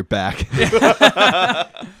 Okay, you're back.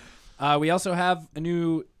 We also have a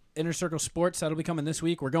new Inner Circle Sports that'll be coming this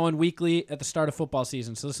week. We're going weekly at the start of football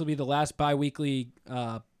season, so this will be the last bi-weekly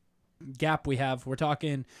gap we have. We're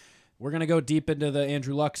talking we're going to go deep into the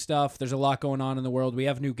Andrew Luck stuff. There's a lot going on in the world. We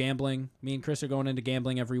have new gambling. Me and Chris are going into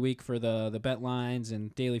gambling every week for the bet lines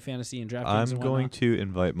and daily fantasy and DraftKings I'm and going whatnot. to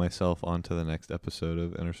invite myself onto the next episode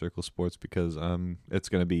of Inner Circle Sports because it's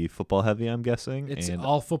going to be football heavy, I'm guessing. It's and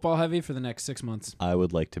all football heavy for the next 6 months. I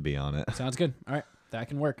would like to be on it. Sounds good. All right. That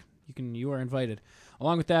can work. You are invited.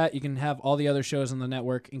 Along with that, you can have all the other shows on the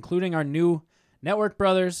network, including our new network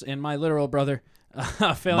brothers and my literal brother,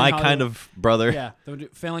 Failing My Hollywood. kind of brother. Yeah, the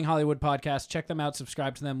Failing Hollywood podcast. Check them out.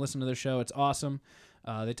 Subscribe to them. Listen to their show. It's awesome.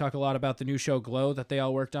 They talk a lot about the new show Glow that they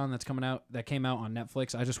all worked on. That came out on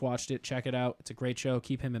Netflix. I just watched it. Check it out. It's a great show.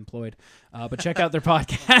 Keep him employed. But check out their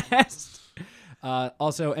podcast.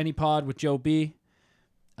 Also, Any Pod with Joe B.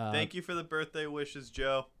 Thank you for the birthday wishes,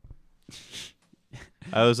 Joe.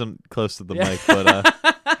 I wasn't close to the mic,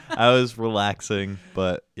 but I was relaxing.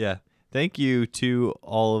 But yeah, thank you to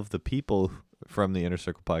all of the people from the Inner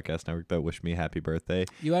Circle Podcast Network that wished me happy birthday.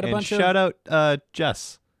 You had a and bunch shout of out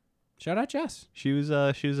Jess. Shout out Jess. She was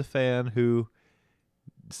a fan who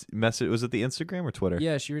messaged. Was it the Instagram or Twitter?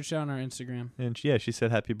 Yeah, she reached out on our Instagram. And she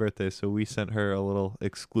said happy birthday. So we sent her a little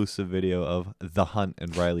exclusive video of The Hunt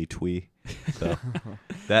and Riley Twee. So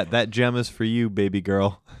that gem is for you, baby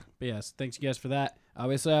girl. But yes, thanks you guys for that.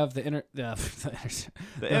 We also have the inner The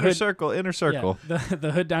Inner Inner Circle.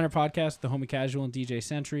 the Hood Diner podcast, the Homie Casual and DJ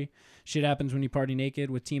Sentry. Shit Happens When You Party Naked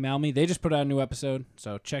with Team Almy. They just put out a new episode,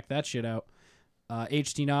 so check that shit out.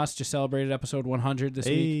 HT Nos just celebrated episode 100 this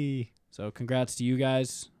week, so congrats to you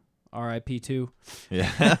guys. RIP too.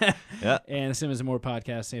 Yeah. Yeah. And the Simmons and More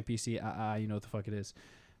podcast, Sam PC. You know what the fuck it is.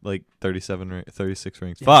 Like 36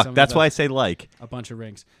 rings. Yeah, Fuck, some that's of why the- I say like. A bunch of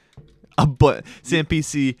rings. Sam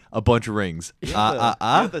PC, a bunch of rings. You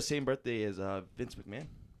have the same birthday as Vince McMahon.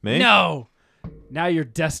 Me? No. Now you're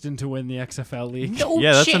destined to win the XFL league. No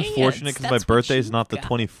Yeah, that's chance. unfortunate because my That's what birthday is you not the got.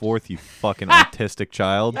 24th, you fucking autistic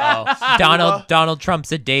child. Oh, Donald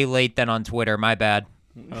Trump's a day late then on Twitter. My bad.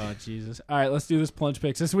 Oh Jesus! All right, let's do this plunge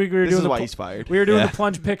picks. This week we were This doing is the why he's fired. we were doing Yeah. the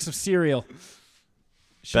plunge picks of cereal.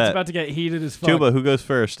 Shit's Bet. about to get heated as fuck. Chuba, who goes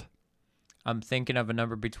first? I'm thinking of a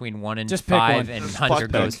number between 1 and Just pick 5, one. and Just Hunter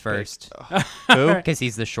fuck goes pick. first Who? because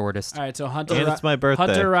he's the shortest. All right, so Hunter. And it's my birthday.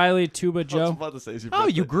 Hunter, Riley, Tuba, I was Joe. about to say it's your Oh,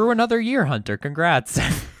 you birthday. grew another year, Hunter. Congrats.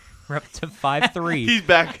 We're up to 5'3". He's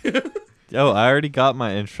back. Oh, I already got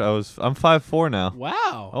my intro. I'm 5'4" now.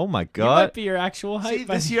 Wow. Oh my You might god. be your actual height. See,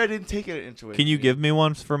 by this the- year I didn't take an inch away. Can you give me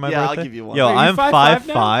one for my Yeah, I'll birthday? give you one. Yo, Wait, are you I'm 5'5"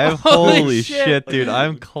 now? 5'5". Holy Holy shit. shit, dude.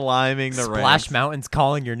 I'm climbing the Splash ranks. Mountain's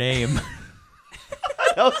calling your name.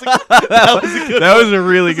 That was a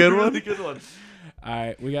really good one. Really good one. All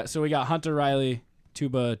right, we got Hunter, Riley,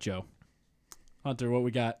 Tuba, Joe. Hunter, what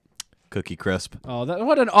we got? Cookie Crisp. Oh,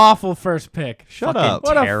 what an awful first pick. Shut Fucking up.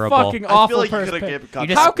 What terrible. a fucking I feel awful like you first could have pick. gave Cookie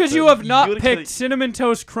just- How could you have not would've picked coulda- Cinnamon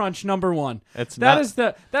Toast Crunch number 1? It's That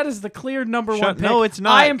not. is the clear number Shut- 1 pick. no, it's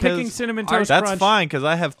not, I am 'cause picking Cinnamon Toast That's Crunch. fine because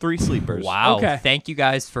I have 3 sleepers. Wow. Okay. Thank you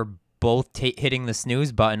guys for both hitting the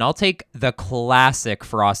snooze button. I'll take the classic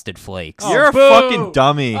Frosted Flakes. Oh, You're a boo. fucking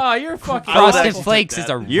dummy. Oh, you're fucking Frosted actually Flakes take is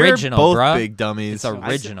that. You're original, both bruh. big dummies. It's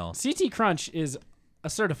original. CT Crunch is a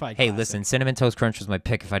certified Hey, classic. listen, Cinnamon Toast Crunch was my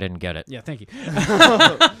pick if I didn't get it. Yeah, thank you.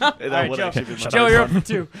 That right, would Joe. actually be my Joe, next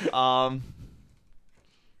you're one. up for 2.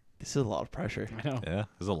 This is a lot of pressure. I know. Yeah,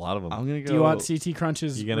 there's a lot of them. I'm gonna go. Do you want CT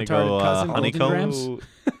Crunch's You gonna retarded go, cousin, honeycomb? Golden Grams?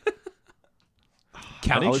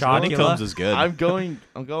 Count was Honeycombs is good. I'm going.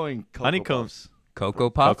 Cocoa Honeycombs. Puffs. Cocoa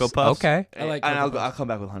Puffs? Cocoa Puffs? Okay. I like And Cocoa I'll come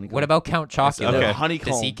back with honeycomb. What about Count Chocula? Okay.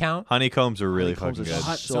 Honeycomb. Does he count? Honeycombs are really Honeycombs fucking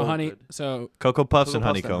are good. so So honey, good. so Cocoa Puffs Cocoa and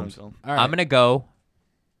Puffs and honeycombs. all right. I'm going to go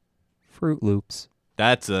Fruit Loops.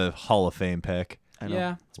 That's a Hall of Fame pick. I know.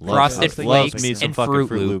 yeah. Frosted Loves Flakes me some and fucking Fruit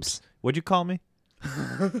Fruit Loops. What'd you call me?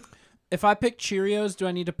 If I pick Cheerios, do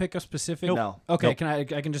I need to pick a specific? No. Okay, Nope. can I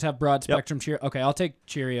can just have broad spectrum Cheerios? Okay, I'll take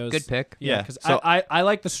Cheerios. Good pick. Yeah, Yeah, because so- I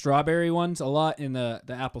like the strawberry ones a lot and the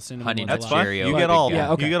apple cinnamon Honey ones Nut a That's lot. fine. Cheerio. You Big get all. guy.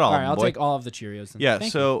 Yeah, okay. You get all. right, I'll boy. take all of the Cheerios. Then. Yeah.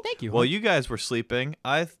 Thank So you. Thank you. while hon. you guys were sleeping,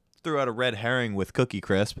 I threw out a red herring with Cookie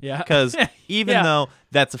Crisp. Yeah. Because even Yeah. though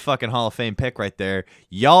that's a fucking Hall of Fame pick right there,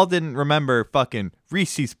 y'all didn't remember fucking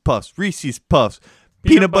Reese's Puffs,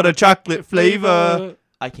 peanut butter chocolate flavor.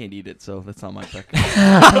 I can't eat it, so that's not my pick.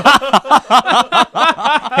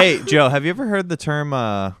 Hey, Joe, have you ever heard the term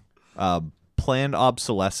planned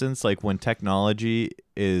obsolescence? Like when technology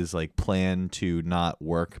is like planned to not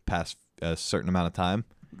work past a certain amount of time?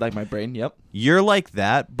 Like my brain. Yep. You're like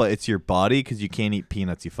that, but it's your body because you can't eat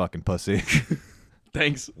peanuts, you fucking pussy.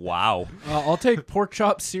 Thanks. Wow. I'll take pork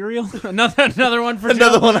chop cereal. another one for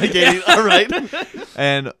Another Joe. one I can't eat. All right.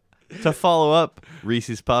 And to follow up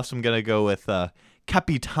Reese's Puffs, I'm going to go with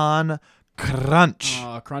Capitan Crunch.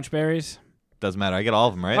 Crunch berries. Doesn't matter. I get all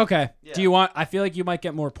of them, right? Okay. Yeah. Do you want? I feel like you might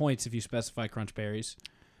get more points if you specify Crunch Berries.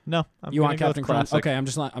 No. I'm You want gonna go with Captain Crunch? classic. Okay,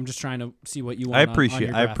 I'm just trying to see what you want. I on appreciate- your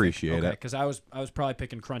I graphic. appreciate okay, it. because I was probably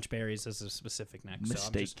picking Crunch Berries as a specific next. So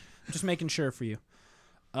Mistake. I'm just making sure for you.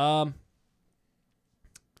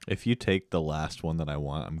 If you take the last one that I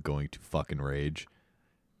want, I'm going to fucking rage.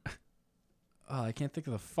 Oh, I can't think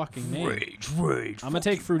of the fucking name. Rage. I'm gonna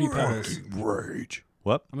take Fruity Pebbles. Rage.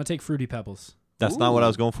 What? I'm gonna take Fruity Pebbles. That's not what I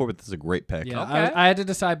was going for, but this is a great pick. Yeah, Okay. I had to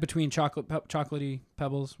decide between chocolatey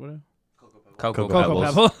pebbles. What? Cocoa Cocoa Cocoa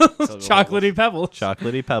Pebbles. pebbles. Chocolatey pebbles.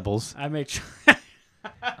 Chocolatey Pebbles. I make sure.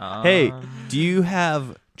 Hey, do you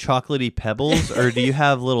have chocolatey pebbles or do you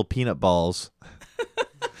have little peanut balls?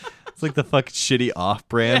 It's like the fucking shitty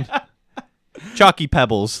off-brand. Chalky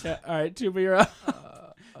Pebbles. Yeah, all right, Tuba, you're up.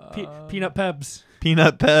 Peanut Pebs.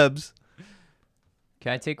 Peanut Pebs.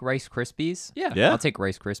 Can I take Rice Krispies? Yeah. Yeah. I'll take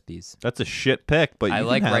Rice Krispies. That's a shit pick, but you I can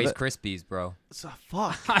like have Rice it. Krispies, bro. So,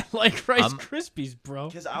 fuck. I like Rice I'm- Krispies, bro.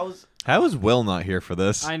 Because I was How is Will not here for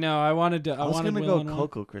this? I know. I wanted to. I was wanted gonna Will go in one.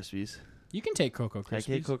 Cocoa Krispies. You can take Cocoa Can I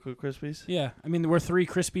take Krispies. Cocoa Krispies? Yeah, I mean we're 3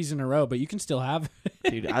 Krispies in a row, but you can still have.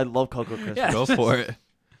 Dude, I love Cocoa Krispies. Yeah. Go for it.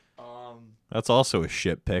 Um, That's also a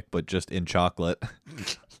shit pick, but just in chocolate.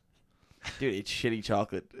 dude, it's shitty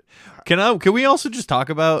chocolate. Can we also just talk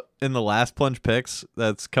about in the last plunge picks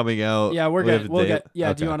that's coming out? Yeah, we're we have good. a We'll date? get.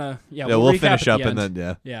 Yeah. Do you Okay. want to? Yeah. Yeah, we'll we'll recap finish at up the and end.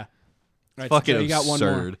 then yeah. Yeah. All right, Fucking so you got one more.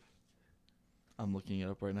 absurd. I'm looking it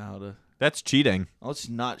up right now. How to? That's cheating. Oh, let's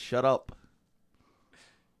not shut up.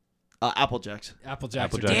 Apple Jacks. Apple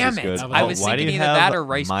Jacks. Apple are Jacks Damn is it. good. I was Why do thinking you either have that or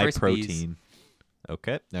Rice my Krispies. protein?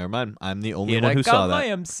 Okay, never mind. I'm the only Here one I who saw come, I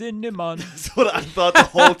that. am cinnamon. That's what I thought the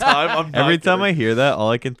whole time. I'm not Every time I kidding. hear that, all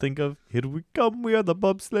I can think of, here we come, we are the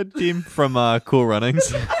bobsled team from Cool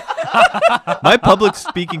Runnings. My public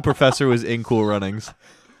speaking professor was in Cool Runnings.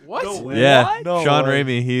 What? No way. Yeah, No Sean way.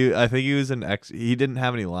 Ramey. I think he was an ex. He didn't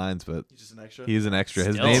have any lines, but He's just an extra. he was an extra.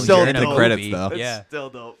 His Still, name's you're in in the a credits movie. though. It's Yeah. still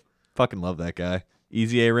dope. Fucking love that guy.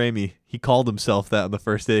 Easy A. Ramey. He called himself that on the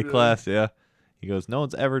first day of class. Yeah. He goes, no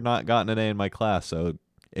one's ever not gotten an A in my class. So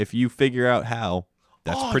if you figure out how,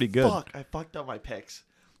 that's Oh, pretty good. Fuck, I fucked up my picks.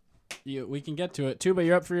 We can get to it too, but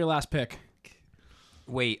you're up for your last pick.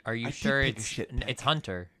 Wait, are you I did sure pick a it's shit it's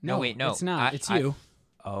Hunter? No, wait, no. it's not. It's I- you.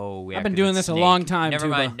 Oh, yeah. I've been 'cause doing it's this a Snake. long time, Never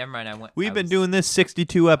Tuba. mind. Never mind. I went. We've I been was- doing this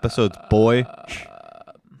 62 episodes, boy.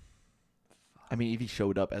 I mean, if he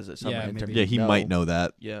showed up as a summer Yeah, intern, maybe. Yeah, he might know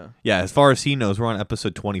that. Yeah, Yeah, as far as he knows, we're on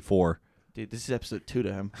episode 24. dude, this is episode 2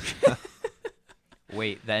 to him.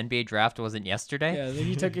 Wait, the NBA draft wasn't yesterday. Yeah,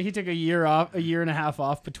 he took a year off, a year and a half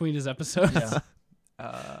off between his episodes.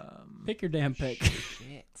 Pick your damn pick.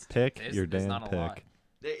 Shit. Pick There's- your there's damn not a pick. lot.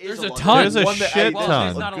 There's a ton. There's a One that shit Well, ton.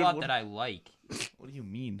 there's not a good lot one. that I like. What do you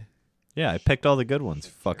mean? Yeah, I picked all the good ones.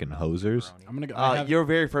 Fucking hosers. I'm gonna go. I have- Your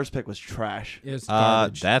very first pick was trash. is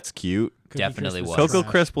garbage. That's cute. Cookie definitely Crisp was. is Cocoa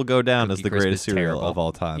trash. Crisp will go down as Cookie the Crisp greatest is cereal terrible. of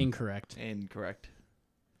all time. Incorrect. Incorrect.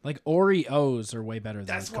 Like Oreos are way better than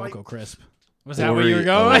That's why- Cocoa Crisp. Was that where you were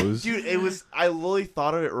going? Oreos. Dude, it was. I literally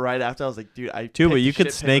thought of it right after. I was like, dude, I. Tuba, picked you the could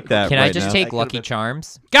shit snake pick. that Can I right just now. take That could've Lucky been-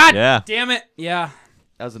 Charms God Yeah. damn it! Yeah,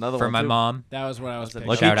 That was another for one my too. mom? that was what I was Lucky picking.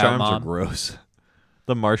 Lucky Shout out, Charms are Mom. gross.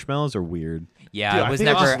 The marshmallows are weird. Yeah, Dude, I was think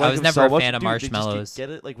never. just I like was them never so a much. fan of Dude, they just marshmallows. get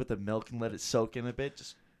it like with the milk and let it soak in a bit.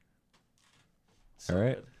 Just. So All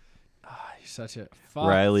right. good. You're such a fuck,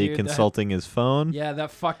 Riley dude, that- consulting his phone. Yeah, that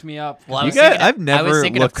fucked me up. Well, I You was guys- thinking of- I've I was never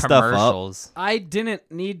thinking looked of stuff up. commercials. I didn't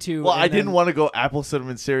need to. Well, and I didn't then- want to go apple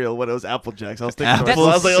cinnamon cereal when it was Apple Jacks. I was thinking. Apple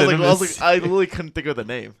I was like, cinnamon I literally couldn't think of the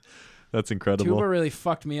name. That's Tuba incredible. really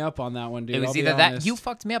fucked me up on that one, dude. It was I'll be either that honest. you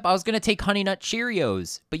fucked me up. I was gonna take Honey Nut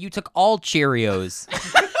Cheerios, but you took all Cheerios.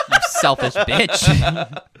 You selfish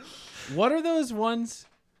bitch. What are those ones?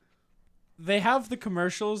 They have the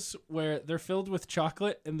commercials where they're filled with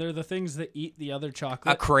chocolate, and they're the things that eat the other A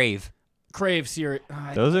chocolate. Crave. Crave cereal.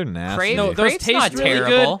 Those are nasty. Crave. No, those Crave's taste not really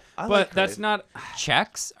terrible. I but like that's Crave. not.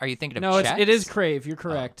 Chex? Are you thinking of No, Chex? it is Crave. You're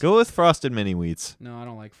correct. Go with Frosted Mini Wheats. No, I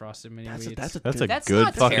don't like Frosted Mini That's Wheats. that's a That's good, a That's good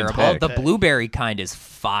not fucking terrible. pick. The blueberry kind is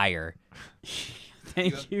fire.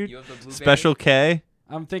 Thank you. have the blueberry? Special K.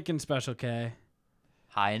 I'm thinking Special K.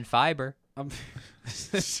 High in fiber.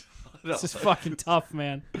 This is fucking tough,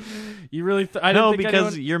 man. You really? I didn't No, think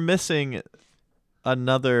because anyone... you're missing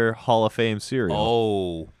another Hall of Fame cereal.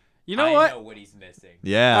 Oh. You know what? I know what he's missing.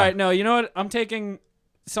 Yeah. All right, no, you know what? I'm taking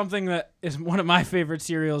something that is one of my favorite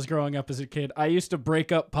cereals growing up as a kid. I used to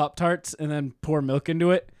break up Pop-Tarts and then pour milk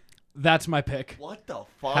into it. That's my pick. What the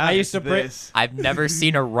fuck? I used to break- this? I've never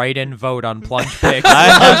seen a write-in vote on plunge picks. I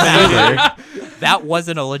haven't either. That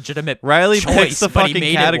wasn't a legitimate Riley choice, picks the but he fucking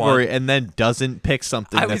made category it one. and then doesn't pick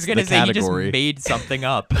something I that's was gonna the say category. he just made something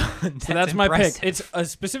up. So that's my pick. It's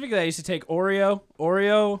specifically I used to take Oreo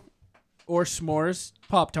or s'mores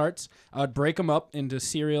Pop-Tarts. I would break them up into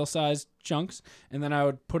cereal-sized chunks, and then I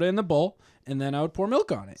would put it in the bowl, and then I would pour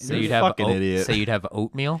milk on it. So And you'd it- have fucking idiot. So you'd have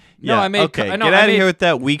oatmeal. No, I made. Okay, I know, get I out of made- here with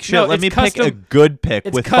that weak shit. No, Let it's me pick a custom- good pick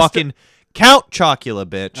it's with custom- fucking Count Chocula,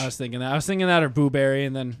 bitch. I was thinking that. I was thinking that or Boo Berry,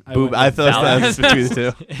 and then I Boob. went I with thought that Valid. was between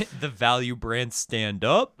the two. The value brands stand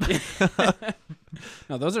up.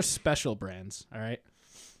 No, those are special brands. All right.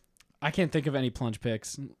 I can't think of any plunge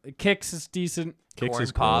picks. Kicks is decent. Kicks Corn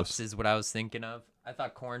is Pops gross. is what I was thinking of. I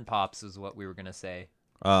thought Corn Pops was what we were gonna say.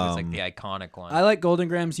 It was like the iconic one. I like Golden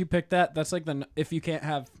Grams. You picked that. That's like if you can't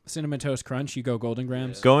have Cinnamon Toast Crunch, you go Golden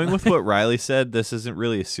Grams. Going with what Riley said, this isn't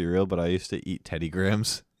really a cereal, but I used to eat Teddy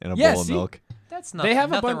Grahams in a Yeah, bowl of see? milk. That's not. They have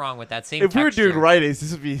a nothing bun- wrong with that. Same. If we were doing texture. writings,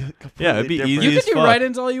 this would be completely Yeah, it'd be different. easy You as can do fuck.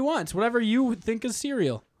 write-ins all you want. Whatever you think is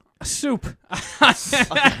cereal. Soup.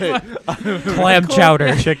 Clam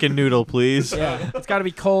chowder Chicken noodle, please. Yeah, it's got to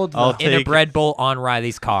be cold. I'll though. in a take- bread bowl on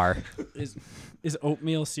Riley's car. Is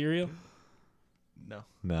oatmeal cereal?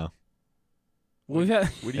 No. We've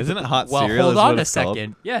had Isn't it hot Well, cereal? hold is what on a it's called?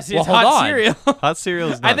 second. yes, Well, it's hold hot on. cereal. Hot cereal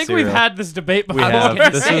is not I think cereal. we've had this debate We before. have.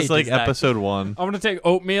 gonna This say, is like does that- episode 1. I'm gonna take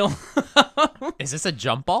oatmeal. Is this a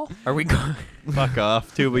jump ball? Are we going? Fuck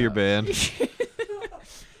off. Tuba, you're banned.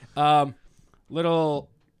 Little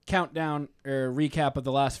countdown or recap of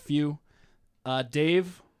the last few.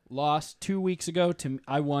 Dave lost 2 weeks ago to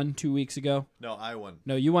I won 2 weeks ago. No, I won.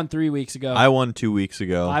 No, you won 3 weeks ago. I won 2 weeks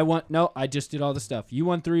ago. I won. No, I just did all the stuff. You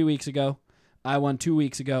won 3 weeks ago. I won 2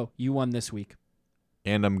 weeks ago. You won this week.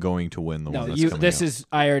 and I'm going to win the No, one that's you. coming This up. is.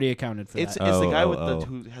 I already accounted for It's that. it's the guy Oh, with oh. the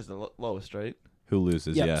who has the lowest, right? Who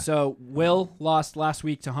loses, Yep. yeah. So Will lost last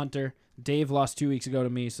week to Hunter. Dave lost 2 weeks ago to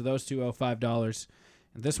me. So those two owe $5.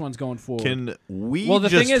 And this one's going forward. Can we Well, the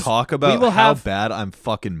just thing is, talk we about will how have- bad I'm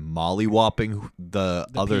fucking mollywhopping the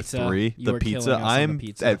other pizza. three? You The were pizza. killing us on the I'm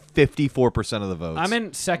pizza. at 54% of the votes. I'm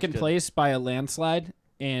in second good. place by a landslide,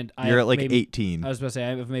 and I You're have at like maybe, 18. I was about to say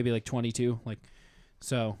I have maybe like 22. Like,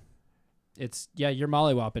 so it's you're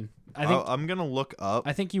mollywhopping. I think I'm gonna look up.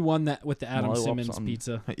 I think you won that with the Adam Mollywops Simmons on-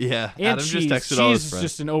 pizza. Yeah, And Adam cheese. just texted all his Cheese is friends.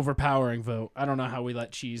 just an overpowering vote. I don't know how we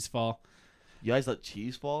let cheese fall. You guys let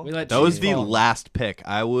cheese fall? We let That was cheese the fall. last pick.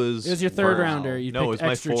 I was. It was your third Wow. rounder. You No, it was picked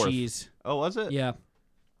my extra fourth. cheese. Oh, was it? Yeah.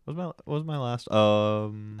 Was my last? I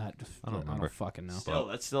don't remember. fucking know. Still,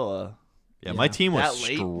 that's still a. Yeah, my Yeah. team was That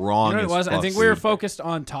late? strong. You know what it as was? I fuck, think we were dude. focused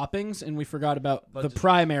on toppings and we forgot about the Budget.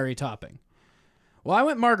 primary topping. Well, I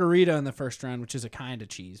went margarita in the first round, which is a kind of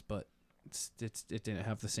cheese, but it didn't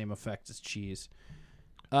have the same effect as cheese.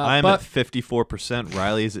 I'm but at 54%.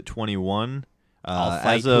 Riley is at 21. I'll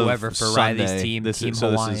fight as of whoever for Sunday, Riley's team, This Team is, so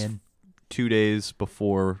this is Hawaiian. 2 days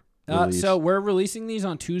before release. so we're releasing these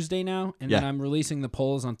on Tuesday now, and then Yeah. I'm releasing the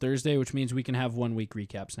polls on Thursday, which means we can have 1 week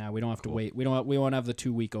recaps now. We don't have to wait. We won't have the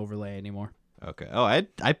 2 week overlay anymore. Okay. Oh,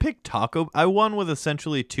 I picked taco. I won with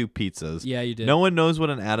essentially 2 pizzas. Yeah, you did. No one knows what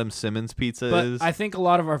an Adam Simmons pizza but is. I think a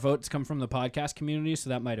lot of our votes come from the podcast community, so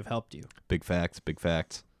that might have helped you. Big facts. Big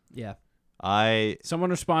facts. Yeah. I Someone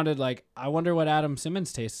responded like, "I wonder what Adam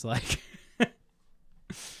Simmons tastes like."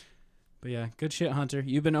 But yeah, good shit, Hunter.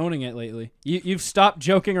 You've been owning it lately. You've stopped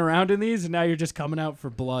joking around in these, and now you're just coming out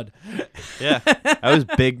for blood. yeah. I was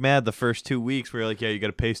big mad the first 2 weeks. Where you're like, yeah, you got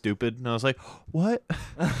to pay stupid, and I was like, what?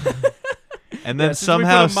 And then Yeah, since we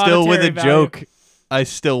somehow, put a still with a monetary value- joke, I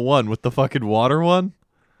still won with the fucking water one.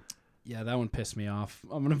 Yeah, that one pissed me off.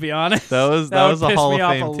 I'm gonna be honest. That was That a would Hall piss me of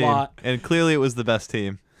off Fame a team, lot. and clearly it was the best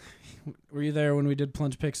team. Were you there when we did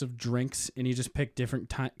plunge picks of drinks, and you just picked different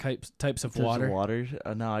types of water? Water?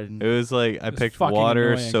 No, I didn't. It was like I It was picked fucking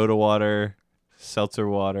water, annoying. soda water, seltzer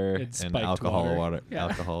water, And and spiked alcohol water. Yeah.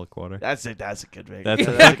 alcoholic water. That's a good pick. That's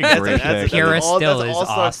a fucking That's great pick. Kira all- still that's is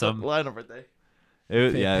all-star awesome. lineup right there.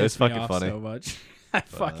 It It was pissed me fucking off funny. so much. I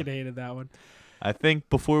fucking hated that one. I think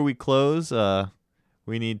before we close,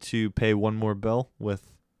 we need to pay one more bill with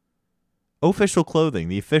Official Clothing,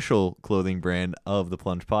 the official clothing brand of the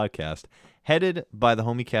Plunge Podcast, headed by the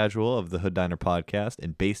homie Casual of the Hood Diner Podcast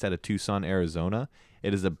and based out of Tucson, Arizona.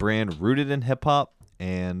 It is a brand rooted in hip hop,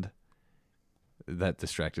 and that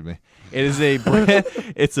distracted me. It is a brand.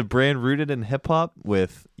 It's a brand rooted in hip hop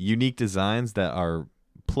with unique designs that are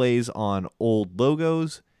plays on old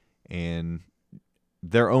logos and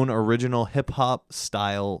their own original hip hop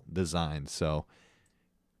style design. So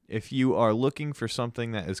if you are looking for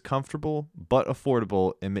something that is comfortable but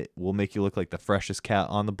affordable and will make you look like the freshest cat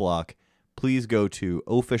on the block, please go to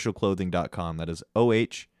officialclothing.com. That is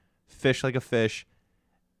OH, fish like a fish,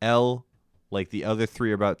 like the other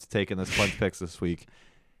three are about to take in this Plunge Picks this week.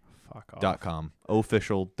 Fuck off. .com,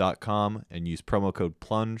 official.com, and use promo code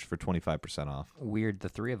PLUNGE for 25% off. Weird. The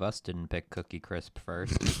three of us didn't pick Cookie Crisp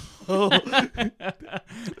first.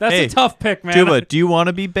 That's Hey, a tough pick, man. Tuba, do you want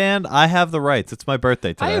to be banned? I have the rights. It's my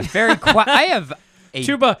birthday I today. have I have a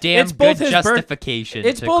Tuba, damn it's both good his justification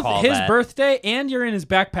It's to both call his that. birthday and you're in his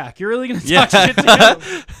backpack. You're really gonna Yeah. talk shit to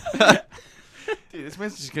him. Dude, this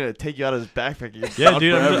man's just gonna take you out of his backpack. And Yeah,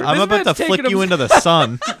 dude, I'm This about man's to taking flick you him- into the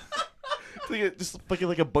sun. just fucking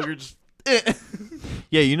like a booger. Just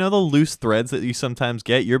Yeah, you know the loose threads that you sometimes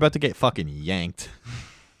get? You're about to get fucking yanked.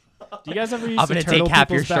 Do you guys ever use I'm to gonna turtle take half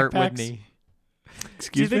your people's shirt backpacks? with me. Do you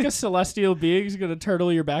Excuse think me? a celestial being is gonna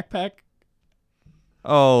turtle your backpack?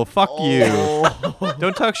 Oh, fuck you. Oh.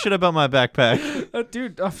 Don't talk shit about my backpack.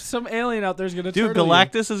 Dude, some alien out there is gonna Dude, turtle you.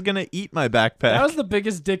 Galactus is going to eat my backpack. That was the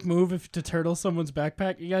biggest dick move to turtle someone's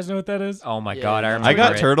backpack. You guys know what that is? Oh my Yeah, god, I yeah. remember I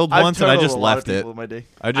got it. turtled I've once and I turtled just a lot of left it. people in my day.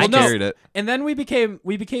 I just Well, no. carried it. And then we became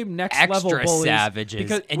next level Extra bullies savages,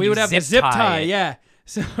 because and we you would have the zip zip tie tie, it. yeah.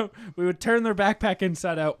 So we would turn their backpack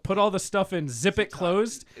inside out, put all the stuff in, zip it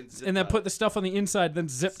closed, and then put the stuff on the inside, then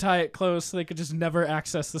zip tie it closed so they could just never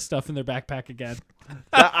access the stuff in their backpack again.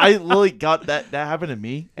 I literally got that. That happened to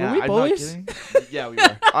me. Were and we I'm bullies? Not kidding. Yeah, we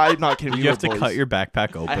were. I'm not kidding. You we have were to bullies. cut your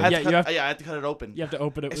backpack I open. had Yeah, to you cut, have- yeah, I had to cut it open. You have to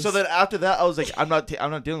open it. So then after that, I was like, I'm not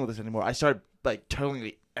dealing with this anymore. I started like turtling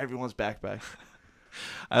like, everyone's backpack.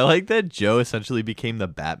 I like that Joe essentially became the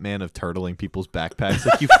Batman of turtling people's backpacks.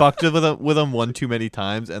 Like you fucked with him one too many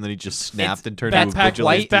times, and then he just snapped and turned into a backpack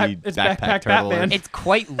vigilante white- it's backpack turtler. Batman. It's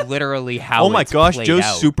quite literally how. Oh my it's gosh, played Joe's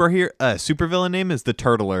out. supervillain name is the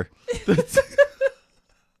Turtler.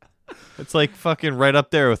 It's like fucking right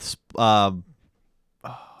up there with not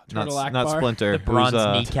Turtle not Akbar. Splinter. The bronze Who's,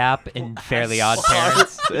 kneecap in Fairly Odd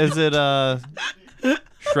Parents. Is it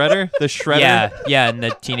Shredder? The Shredder? Yeah, and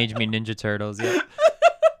the Teenage Mutant Ninja Turtles. Yeah.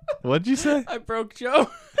 What'd you say? I broke Joe.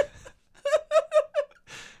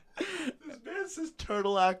 This man says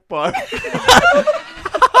Turtle Akbar.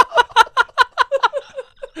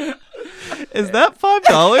 Is that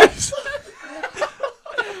 $5?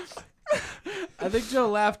 I think Joe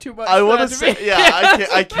laughed too much. I want to to say, yeah,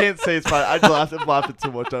 I can't say it's fine. I'm laughing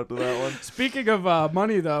too much after that one. Speaking of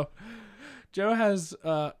money, though, Joe has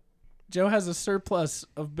a surplus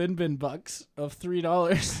of bin bucks of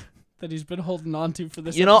 $3 that he's been holding on to for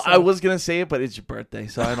this. You know, I episode. was gonna say it, but it's your birthday,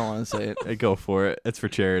 so I don't want to say it. Hey, go for it. It's for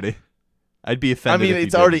charity. I'd be I offended. mean, if you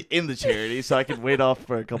it's already didn't. in the charity, so I can wait off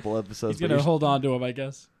for a couple episodes. He's but gonna you hold on to him, I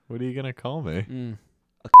guess. What are you gonna call me? Mm.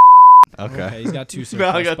 Okay. Okay, he's got two should- No,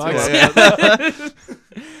 I surplus got bucks.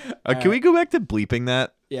 two. Can we go back to bleeping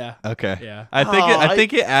that? Yeah, Okay. yeah. I think Oh, I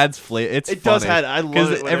think it adds flavor. It's It does funny. add. I love because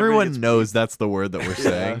it. whenever everyone it's knows that's the word that we're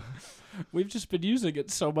saying. We've just been using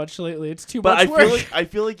it so much lately. It's too But much work. I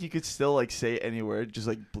feel like you could still like say any word, just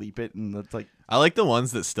like bleep it, and it's like I like the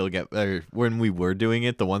ones that still get when we were doing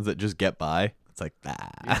it. The ones that just get by. It's like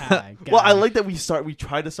Well, I like that we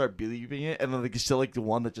try to start believing it, and then like it's still like the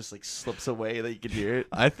one that just like slips away that you can hear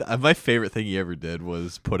it. My favorite thing he ever did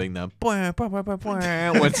was putting them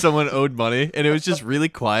when someone owed money, and it was just really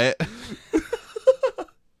quiet.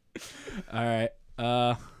 All right.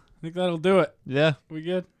 I think that'll do it. Yeah, We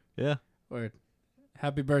good? yeah. Word.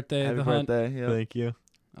 Happy birthday, Happy the hunt. birthday! Yeah. Thank you.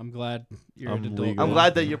 I'm glad you're I'm an adult. legal. I'm now.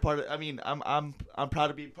 glad that you're part of. I mean, I'm proud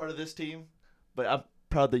to be part of this team, but I'm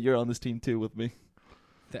proud that you're on this team too with me.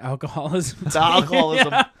 The alcoholism. The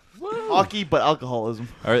alcoholism, Yeah. hockey, but alcoholism.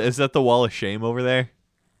 All right, is that the wall of shame over there?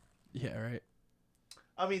 Yeah, right.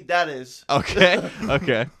 I mean, that is. Okay,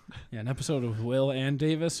 okay. Yeah, an episode of Will and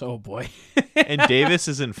Davis. Oh boy. And Davis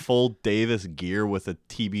is in full Davis gear with a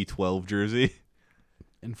TB12 jersey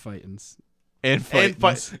And fightins. and And fight.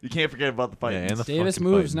 fight. You can't forget about the fight. Yeah, and the Davis fucking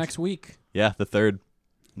moves fightins. next week. Yeah, the third.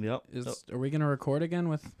 Yep. Are we gonna record again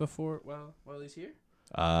with before? Well, while he's here.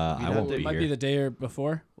 I have won't to- be It might here. be the day or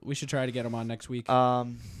before. We should try to get him on next week.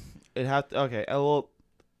 It have to. Okay. Well,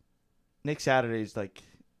 next Saturday's like.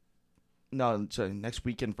 No, sorry. Next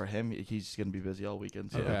weekend for him, he's gonna be busy all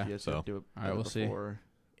weekend. So Okay. he has So. to do it. All right, we'll see. before.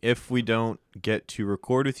 If we don't get to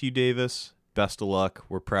record with you, Davis, best of luck.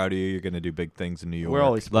 We're proud of you. You're gonna do big things in New York. We're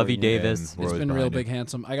always Love you, supporting And Davis. we're It's always been real behind you. big,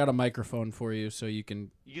 handsome. I got a microphone for you, so you can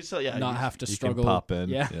You can still, yeah. not have to you can struggle. pop in.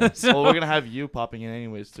 Yeah. Yeah. Well, we're gonna have you popping in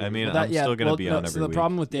anyways too. I mean, Well, that- I'm yeah, still gonna well, be no, on every So the week.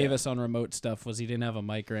 problem with Davis on remote stuff was he didn't have a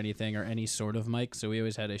mic or anything or any sort of mic, so we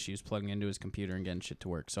always had issues plugging into his computer and getting shit to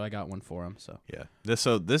work. So I got one for him. So Yeah. This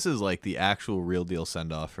is like the actual real deal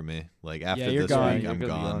send off for me. Like after you're this gone. week, You're I'm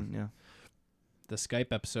gonna be gone. Yeah. the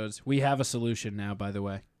Skype episodes, we have a solution now. By the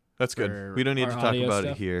way, That's For good. We don't need our to talk audio about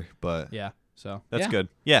stuff? it here, but yeah. So that's yeah, good.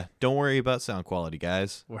 Yeah. Don't worry about sound quality,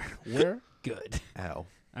 guys. We're good. Ow.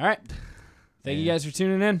 All right. Thank you guys for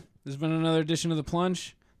tuning in. This has been another edition of The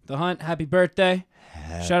Plunge. The Hunt, happy birthday.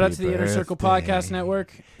 Shout out to the Inner Circle Podcast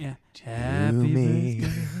Network. Yeah. Happy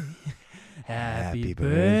birthday. Happy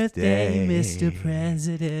birthday, Mr.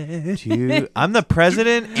 President. I'm the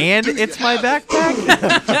president, and it's my backpack.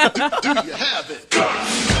 You have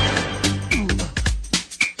it.